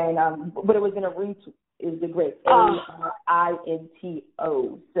 And but it was in Arinto, is the grape, Arinto.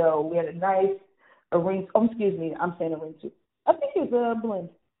 So we had a nice Arinto. Oh, excuse me, I'm saying Arinto. I think it's a blend.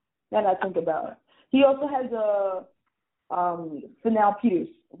 Now that I think about it, he also has a Fernão Peters,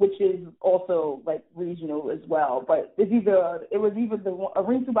 which is also regional as well. But it was either the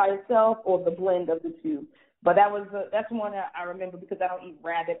Arinto by itself or the blend of the two. But that's one that I remember because I don't eat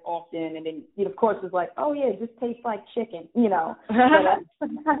rabbit often. And then, of course, it's oh, yeah, it just tastes like chicken, But,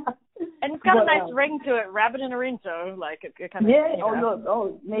 and it's got a nice ring to it, rabbit and Arinto. It kind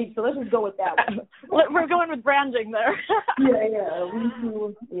of, maybe. So let's just go with that one. We're going with branding there.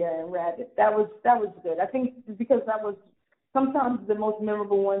 Arinto, rabbit. That was good. I think because that was sometimes the most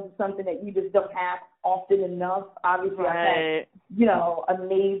memorable ones is something that you just don't have often enough. Obviously, right. I've had,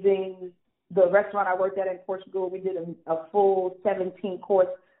 amazing. The restaurant I worked at in Portugal, we did a full 17-course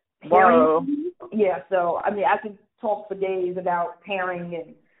pairing. Yeah, so, I mean, I could talk for days about pairing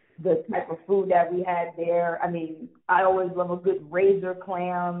and the type of food that we had there. I mean, I always love a good razor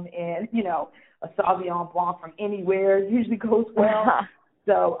clam and, a Sauvignon Blanc from anywhere. It usually goes well.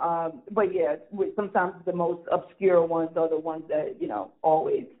 So, but, yeah, sometimes the most obscure ones are the ones that,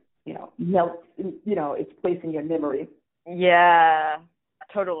 always, melt, its place in your memory. Yeah,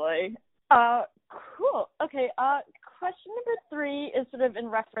 totally. Cool. Okay. Question number 3 is sort of in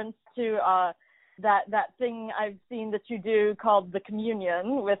reference to that thing I've seen that you do called the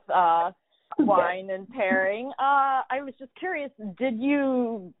communion with wine and pairing. I was just curious, did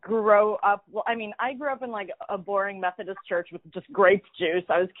you grow up, well, I mean, I grew up in like a boring Methodist church with just grape juice.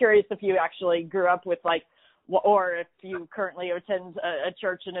 I was curious if you actually grew up with like, or if you currently attend a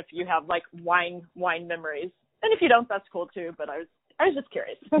church and if you have like wine memories. And if you don't, that's cool too, but I was just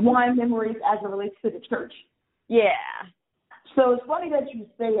curious. Wine memories as it relates to the church. Yeah. So it's funny that you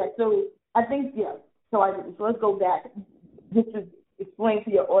say that. So I think, yeah, so let's go back just to explain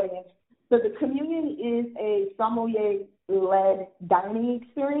to your audience. So the communion is a sommelier-led dining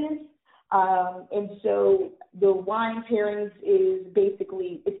experience. And so the wine pairings is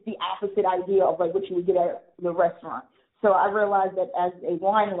basically, it's the opposite idea of like what you would get at the restaurant. So I realized that as a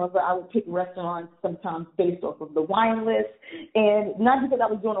wine lover, I would pick restaurants sometimes based off of the wine list. And not because I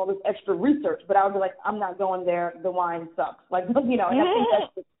was doing all this extra research, but I would be like, I'm not going there. The wine sucks. Like, you know, and I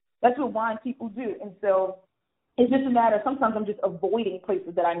think that's what wine people do. And so it's just a matter, sometimes I'm just avoiding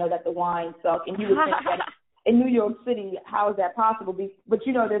places that I know that the wine sucks. And you would think that in New York City, how is that possible? But,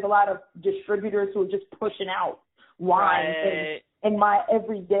 you know, there's a lot of distributors who are just pushing out wine. Right. In my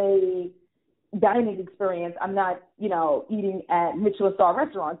everyday dining experience, I'm not, you know, eating at Michelin star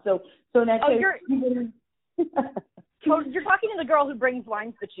restaurants. So in that case, you're talking to the girl who brings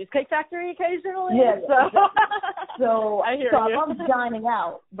wine to the Cheesecake Factory occasionally? Yeah. So I hear you. I'm dining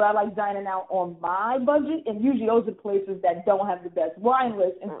out, but I like dining out on my budget, and usually those are places that don't have the best wine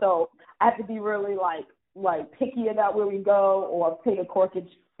list, and so I have to be really like picky about where we go or pay a corkage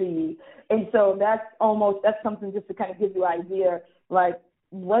fee. And so that's something just to kind of give you an idea, like,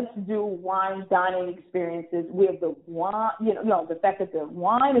 let's do wine dining experiences with the wine, you know, the fact that the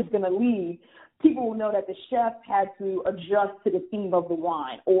wine is going to leave. People will know that the chef had to adjust to the theme of the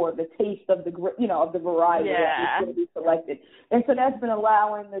wine or the taste of the, you know, of the variety that is going to be selected. And so that's been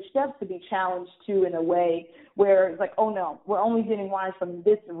allowing the chefs to be challenged too in a way where it's like, oh no, we're only getting wines from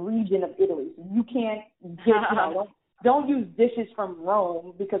this region of Italy. So you can't get, you know, don't use dishes from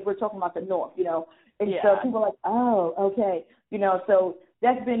Rome because we're talking about the north, you know. And so people are like, oh, okay, you know. So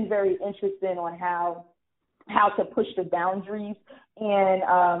that's been very interesting on how to push the boundaries. And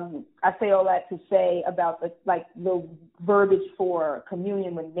I say all that to say about the verbiage for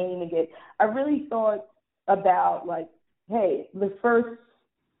communion when naming it. I really thought about like, hey, the first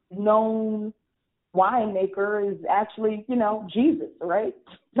known winemaker is actually, you know, Jesus, right?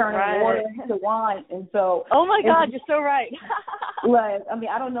 Turning water into wine. And so, oh my God, you're so right. Like, I mean,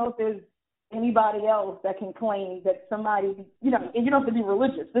 I don't know if there's anybody else that can claim that somebody, you know, and you don't have to be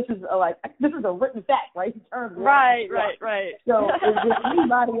religious. This is a written fact, right? Right. So is there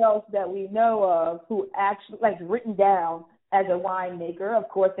anybody else that we know of who actually, like, written down as a winemaker? Of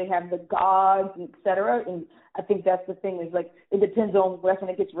course, they have the gods, et cetera, and I think that's the thing is, like, it depends on, that's when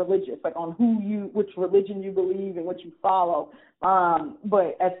it gets religious, like on which religion you believe and what you follow.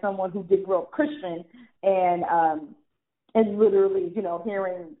 But as someone who did grow up Christian and literally, you know,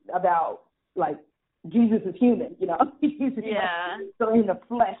 hearing about, like, Jesus is human, you know. So in the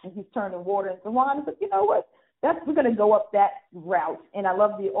flesh, and he's turning water into wine. But you know what? We're going to go up that route. And I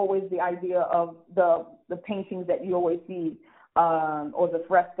love always the idea of the paintings that you always see, or the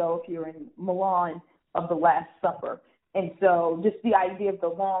fresco if you're in Milan of the Last Supper. And so just the idea of the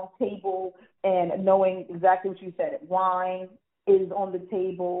long table and knowing exactly what you said. Wine is on the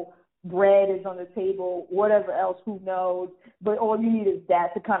table. Bread is on the table, whatever else, who knows? But all you need is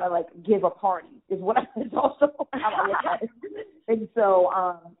that to kind of like give a party is what it's also how I look at it. And so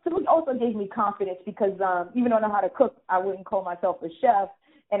it also gave me confidence because even though I know how to cook, I wouldn't call myself a chef.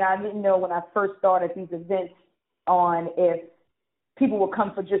 And I didn't know when I first started these events on if people would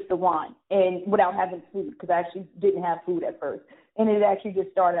come for just the wine and without having food, because I actually didn't have food at first. And it actually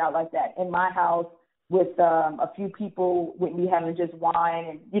just started out like that. In my house, with a few people, we'd be having just wine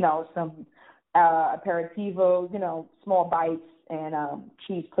and, you know, some aperitivos, you know, small bites and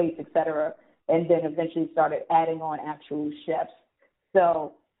cheese plates, et cetera, and then eventually started adding on actual chefs.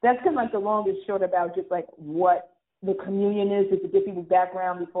 So that's kind of like the long and short about just like what the communion is, just to give people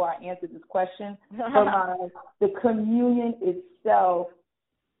background before I answer this question. The communion itself,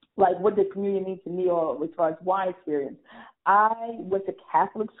 like what does communion mean to me or as far as wine experience? I went to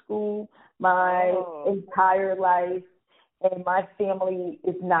Catholic school my entire life, and my family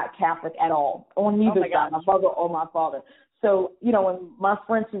is not Catholic at all, on neither side, my mother or my father. So, you know, when my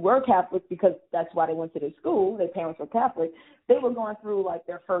friends who were Catholic, because that's why they went to their school, their parents were Catholic, they were going through, like,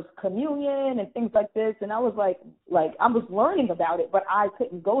 their first communion and things like this, and I was like I was learning about it, but I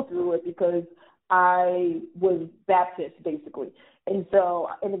couldn't go through it because I was Baptist, basically. And so,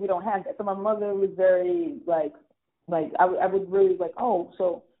 we don't have that. So my mother was very, I would really like, oh,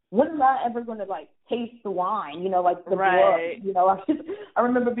 so when am I ever going to like taste the wine? You know, like the right. blood. You know, I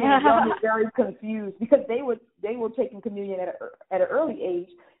remember being young and very confused because they were taking communion at an early age,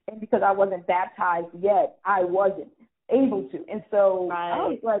 and because I wasn't baptized yet, I wasn't able to. And so I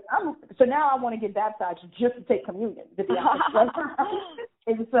was like, so now I want to get baptized just to take communion. To be honest.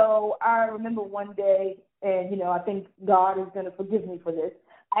 And so I remember one day, and, you know, I think God is going to forgive me for this.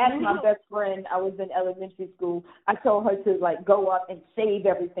 I asked my best friend, I was in elementary school, I told her to, like, go up and save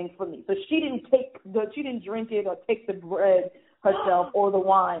everything for me. So she didn't drink it or take the bread herself or the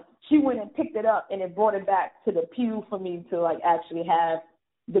wine. She went and picked it up and then brought it back to the pew for me to, like, actually have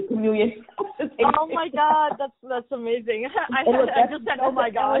the communion. Oh my God, that's amazing. I just said, oh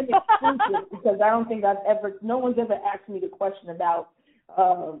my God. Because I don't think no one's ever asked me the question about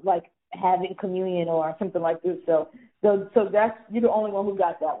like having communion or something like this. So that's, you're the only one who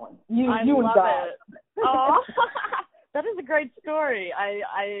got that one. You love and God. It. Oh, that is a great story.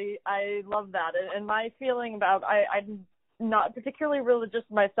 I love that. And my feeling about I'm not particularly religious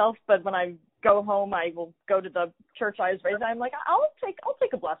myself, but when I go home, I will go to the church I was raised. I'm like, I'll take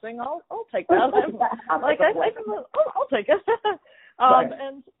a blessing. I'll take that. I'll take it. Right.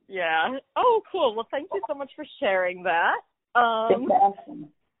 And yeah. Oh, cool. Well, thank you so much for sharing that.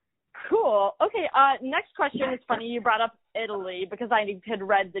 Cool. Okay. Next question. It's funny you brought up Italy because I had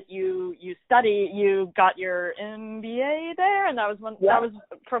read that you got your MBA there, and that was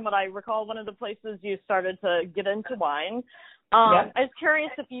from what I recall one of the places you started to get into wine. I was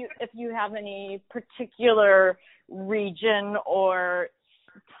curious if you have any particular region or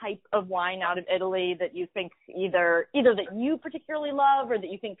type of wine out of Italy that you think either that you particularly love or that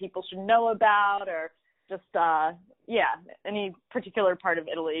you think people should know about, or just any particular part of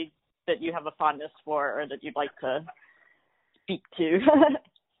Italy that you have a fondness for or that you'd like to speak to.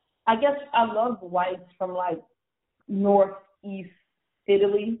 I guess I love whites from like northeast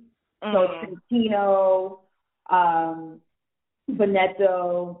Italy, so Trentino,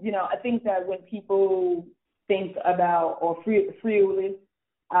 Veneto. You know, I think that when people think about Friuli,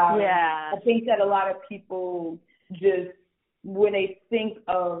 I think that a lot of people just, when they think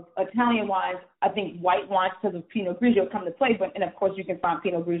of Italian wines, I think white wines because of Pinot Grigio come to play. And of course, you can find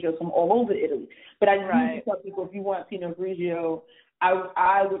Pinot Grigio from all over Italy. But I usually tell people, if you want Pinot Grigio,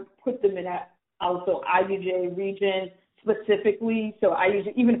 I would put them in that also IUJ region specifically. So I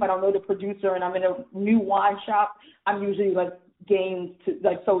usually, even if I don't know the producer and I'm in a new wine shop, I'm usually like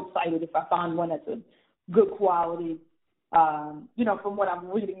so excited if I find one that's a good quality. You know, from what I'm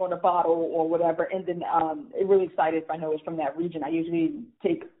reading on the bottle or whatever, and then really excited if I know it's from that region.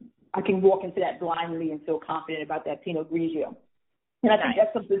 I can walk into that blindly and feel confident about that Pinot Grigio. And I think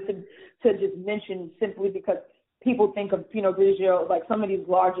that's something to just mention simply because people think of Pinot Grigio, like some of these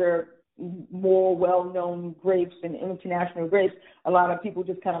larger, more well-known grapes and international grapes, a lot of people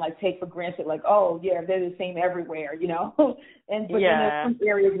just kind of like take for granted, like, oh, yeah, they're the same everywhere, you know? But then there's some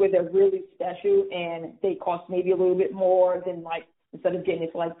areas where they're really special and they cost maybe a little bit more than like, instead of getting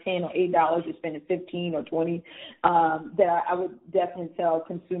it for like $10 or $8, you're spending $15 or $20. That I would definitely tell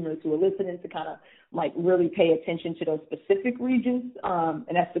consumers who are listening to kind of like really pay attention to those specific regions.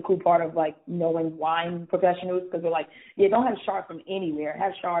 And that's the cool part of like knowing wine professionals, because they're like, yeah, don't have Chard from anywhere,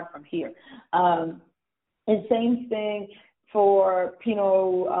 have Chard from here. And same thing for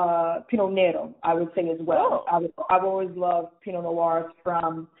Pinot Nero, I would say as well. I've always loved Pinot Noirs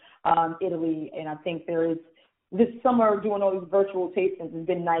from Italy, and I think this summer doing all these virtual tastings has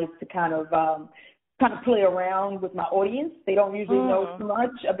been nice to kind of play around with my audience. They don't usually know too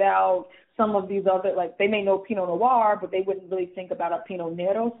much about some of these other, like they may know Pinot Noir, but they wouldn't really think about a Pinot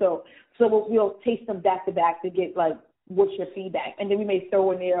Nero. So we'll taste them back to back to get like, what's your feedback? And then we may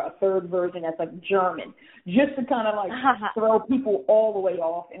throw in there a third version that's like German, just to kind of like throw people all the way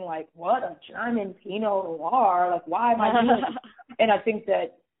off and like, what, a German Pinot Noir? Like, why am I doing it? And I think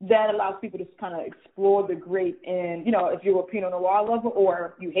that allows people to kind of explore the grape, and, you know, if you're a Pinot Noir lover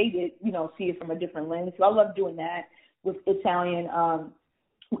or if you hate it, you know, see it from a different lens. So I love doing that with Italian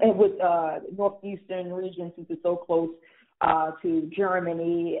and with northeastern region, since it's so close to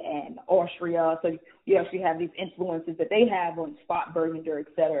Germany and Austria. So you actually have these influences that they have on spot Burgunder, et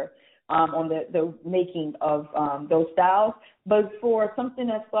cetera, on the making of those styles. But for something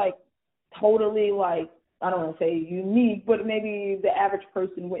that's like totally like, I don't want to say unique, but maybe the average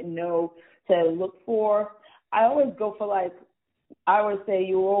person wouldn't know to look for, I always go for like, I always say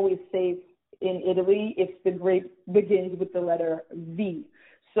you're always safe in Italy if the grape begins with the letter V.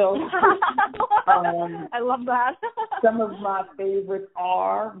 So I love that. Some of my favorites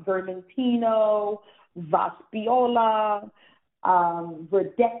are Vermentino, Vaspiola,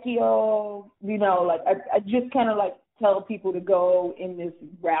 Verdecchio. You know, like I just kind of like tell people to go in this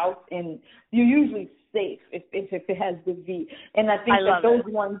route, and you're usually safe if it has the V. And I think that those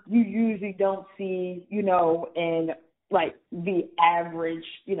ones you usually don't see, in like the average,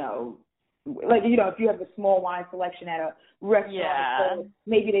 like, if you have a small wine selection at a restaurant, so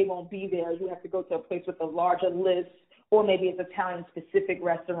maybe they won't be there. You have to go to a place with a larger list, or maybe it's Italian-specific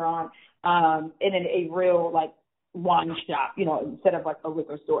restaurant, in a real, like, wine shop, instead of, like, a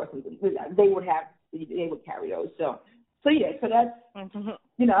liquor store. They would carry those. So that's,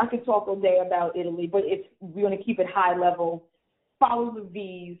 I could talk all day about Italy, but we're going to keep it high level. Follow the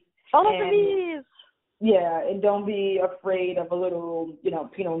V's. Follow the V's. Yeah, and don't be afraid of a little,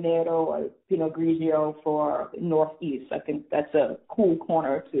 Pinot Nero or Pinot Grigio for Northeast. I think that's a cool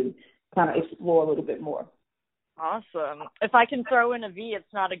corner to kind of explore a little bit more. Awesome. If I can throw in a V,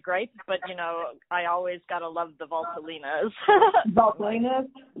 it's not a grape, but, I always got to love the Valtellinas. Valtellinas,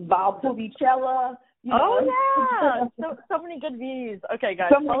 Valpolicella. Oh, yeah. So many good V's. Okay,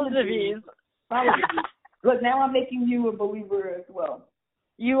 guys, follow the V's. Look, now I'm making you a believer as well.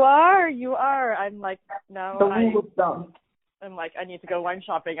 You are. I'm like, no. The rule of thumb. I'm like, I need to go wine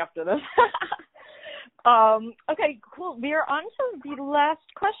shopping after this. Okay, cool. We are on to the last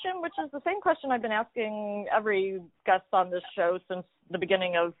question, which is the same question I've been asking every guest on this show since the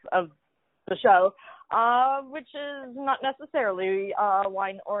beginning of the show, which is not necessarily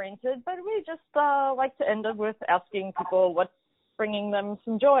wine-oriented, but we just like to end up with asking people what's bringing them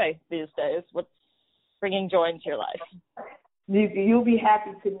some joy these days. What's bringing joy into your life? You'll be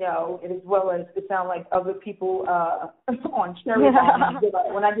happy to know, and as well as to sound like other people on Cherry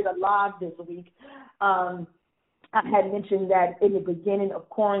when I did a live this week, I had mentioned that in the beginning of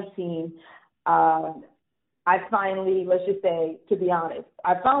quarantine, I finally, let's just say, to be honest,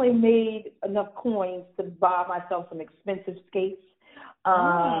 I finally made enough coins to buy myself some expensive skates.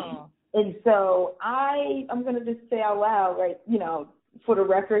 And so I'm going to just say out loud, right, for the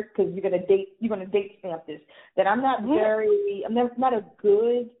record, because you're gonna date stamp this, that I'm not not a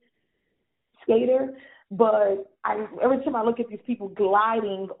good skater, but every time I look at these people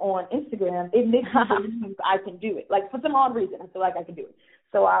gliding on Instagram, it makes me believe I can do it. Like, for some odd reason, I feel like I can do it.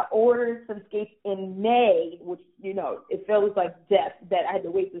 So I ordered some skates in May, which, it feels like death that I had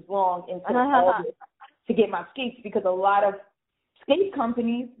to wait this long until August to get my skates, because a lot of skate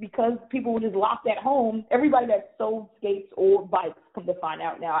companies, because people were just locked at home, everybody that sold skates or bikes, come to find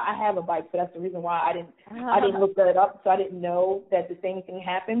out now. I have a bike, so that's the reason why I didn't look that up, so I didn't know that the same thing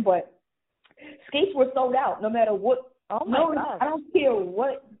happened. But skates were sold out no matter what. Oh my God. I don't care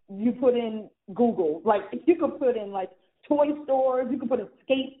what you put in Google. Like, if you could put in, like, toy stores, you can put in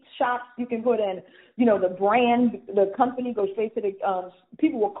skate shops, you can put in, the brand, the company, go straight to the,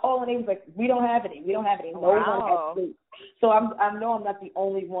 people were calling in, like, we don't have any. No one has skates. So I know I'm not the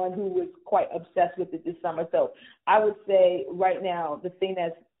only one who was quite obsessed with it this summer. So I would say right now, the thing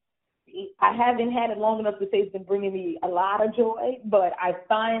I haven't had it long enough to say it's been bringing me a lot of joy, but I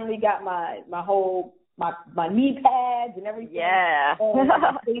finally got my knee pads and everything. Yeah. And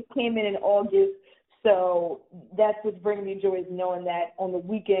they came in August. So that's what's bringing me joy, is knowing that on the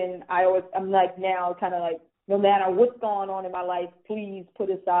weekend, I'm like now kind of like, no matter what's going on in my life, please put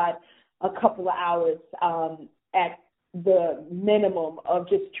aside a couple of hours at the minimum of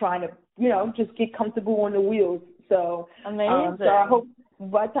just trying to, just get comfortable on the wheels. So, amazing. So I hope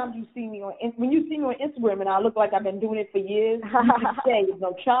by the time you see me when you see me on Instagram and I look like I've been doing it for years, you can say,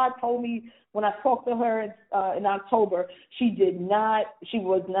 Chad told me when I talked to her in October, she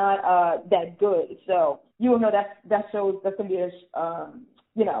was not that good. So you will know that shows, that's going to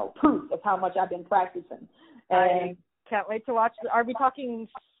be proof of how much I've been practicing. And I can't wait to watch. Are we talking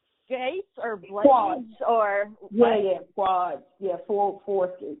skates or blades? Quads. Or quads. Yeah,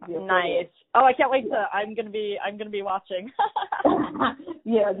 four skates. Yeah, nice. Oh, I can't wait I'm gonna be watching.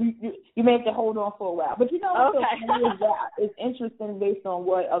 Yeah, you may have to hold on for a while, but okay. It's interesting based on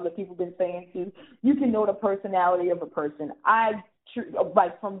what other people have been saying too. You can know the personality of a person.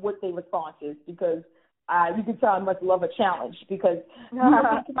 Like from what they respond to, because you can tell I must love a challenge, because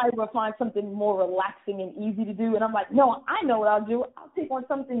somebody will find something more relaxing and easy to do, and I'm like, no, I know what I'll do. I'll take on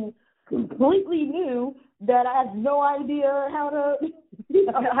something completely new that I have no idea how to,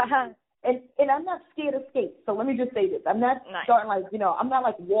 and I'm not scared of skates. So let me just say this: I'm not starting like, I'm not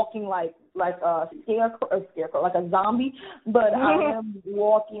like walking like a scarecrow, like a zombie, but I am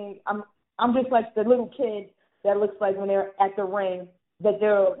walking. I'm just like the little kid that looks like when they're at the ring, that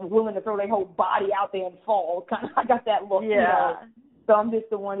they're willing to throw their whole body out there and fall. Kind of, I got that look. Yeah. So I'm just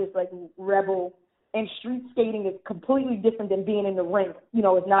the one that's like rebel. And street skating is completely different than being in the rink.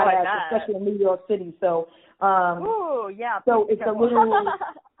 It's not especially in New York City. So, ooh, yeah. So it's a little.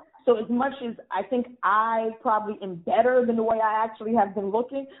 So as much as I think I probably am better than the way I actually have been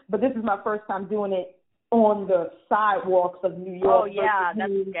looking, but this is my first time doing it on the sidewalks of New York. Oh, yeah,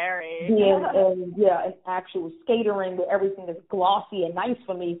 that's scary. Being in actual skatering where everything is glossy and nice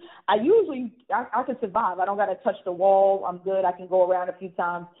for me. I can survive. I don't got to touch the wall. I'm good. I can go around a few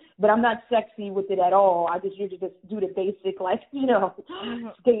times, but I'm not sexy with it at all. I just usually just do the basic,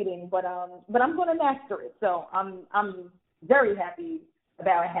 skating. But I'm going to master it. So I'm very happy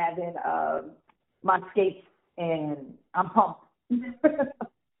about having my skates, and I'm pumped.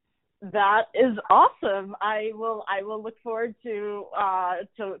 That is awesome. I will look forward to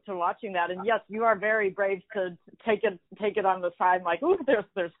watching that. And yes, you are very brave to take it on the side. Like, ooh,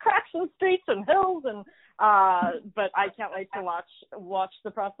 there's cracks in streets and hills, and but I can't wait to watch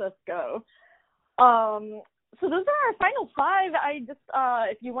the process go. So those are our final 5. I just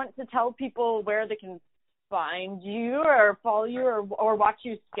if you want to tell people where they can find you or follow you or watch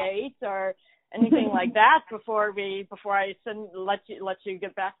you skate or anything like that before I let you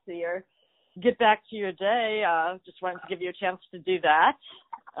get back to your day. Just wanted to give you a chance to do that.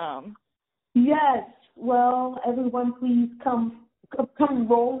 Yes. Well, everyone, please come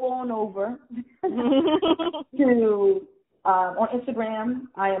roll on over to on Instagram.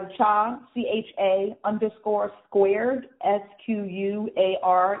 I am Cha, CHA_squared, SQUARED.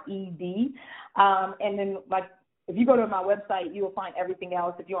 And then if you go to my website, you will find everything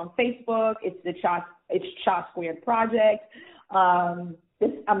else. If you're on Facebook, it's Cha Squared Project. I'm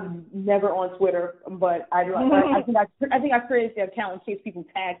never on Twitter, but I think I created the account in case people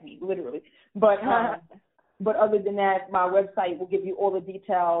tag me, literally. But other than that, my website will give you all the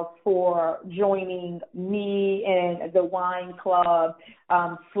details for joining me and the Wine Club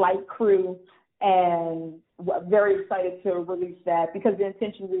flight crew, and very excited to release that because the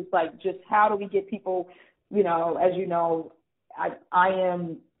intention is just how do we get people. As you know, I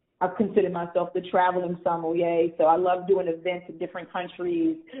consider myself the traveling sommelier, so I love doing events in different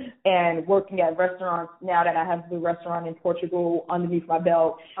countries and working at restaurants now that I have the restaurant in Portugal underneath my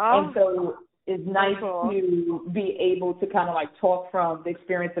belt. And so it's nice to be able to kind of talk from the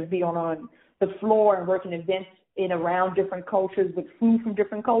experience of being on the floor and working events in around different cultures with food from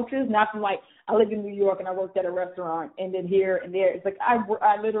different cultures, not from I live in New York and I worked at a restaurant and then here and there. It's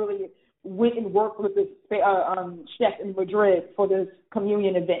I literally went and worked with this chef in Madrid for this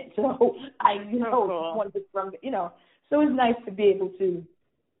communion event. So I wanted to so it's nice to be able to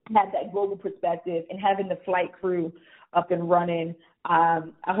have that global perspective and having the flight crew up and running. I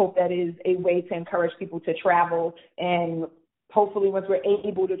hope that is a way to encourage people to travel, and hopefully once we're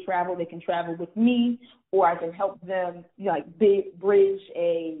able to travel, they can travel with me, or I can help them bridge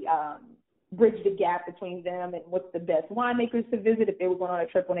the gap between them and what's the best winemakers to visit if they were going on a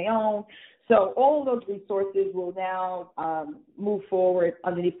trip on their own. So all of those resources will now move forward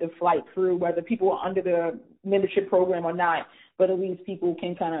underneath the flight crew, whether people are under the membership program or not, but at least people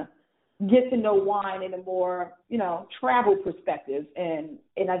can kind of get to know wine in a more, travel perspective. And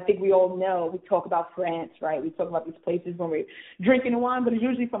I think we all know, we talk about France, right? We talk about these places when we're drinking wine, but it's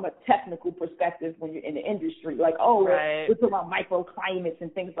usually from a technical perspective when you're in the industry. We're talking about microclimates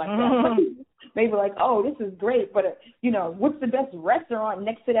and things like that. Maybe this is great, but, what's the best restaurant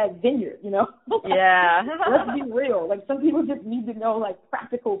next to that vineyard, Yeah. Let's be real. Some people just need to know,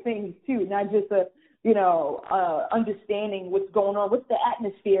 practical things, too, not just understanding what's going on. What's the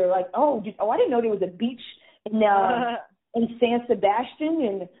atmosphere? I didn't know there was a beach in San Sebastian,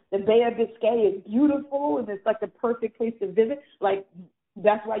 and the Bay of Biscay is beautiful, and it's the perfect place to visit.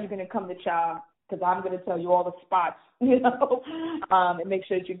 That's why you're going to come to Cha, because I'm going to tell you all the spots, and make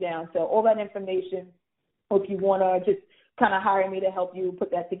sure that you're down. So all that information, if you want to just kind of hire me to help you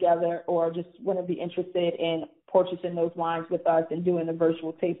put that together, or just want to be interested in purchasing those wines with us and doing a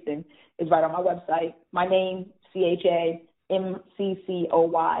virtual tasting, is right on my website. My name,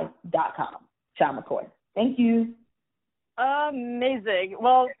 CHAMCCOY.com. Cha McCoy. Thank you. Amazing.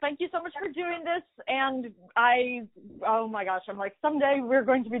 Well, thank you so much for doing this. And oh my gosh, I'm someday we're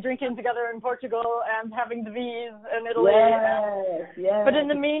going to be drinking together in Portugal and having the V's in Italy. Yes. But in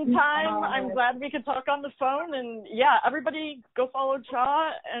the meantime, I'm glad we could talk on the phone. And everybody go follow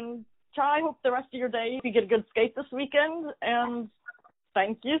Cha. And Cha, I hope the rest of your day you get a good skate this weekend. And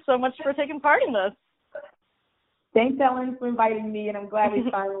thank you so much for taking part in this. Thanks, Ellen, for inviting me, and I'm glad we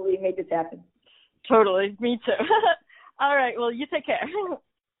finally made this happen. Totally. Me too. All right. Well, you take care.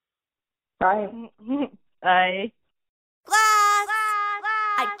 Bye. Bye. Glass.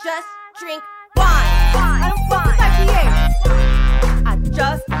 I just drink wine. I don't fuck with IPA. I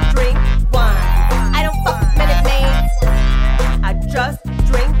just drink wine. I don't fuck with Minute Maids. I just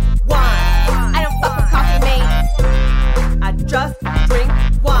drink wine. I don't fuck with Coffee Mate. I just drink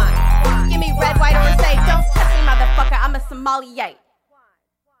wine. exfoliate.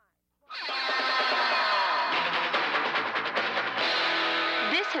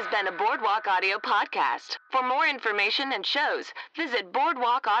 This has been a Boardwalk Audio podcast. For more information and shows, visit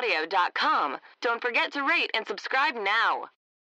boardwalkaudio.com. Don't forget to rate and subscribe now.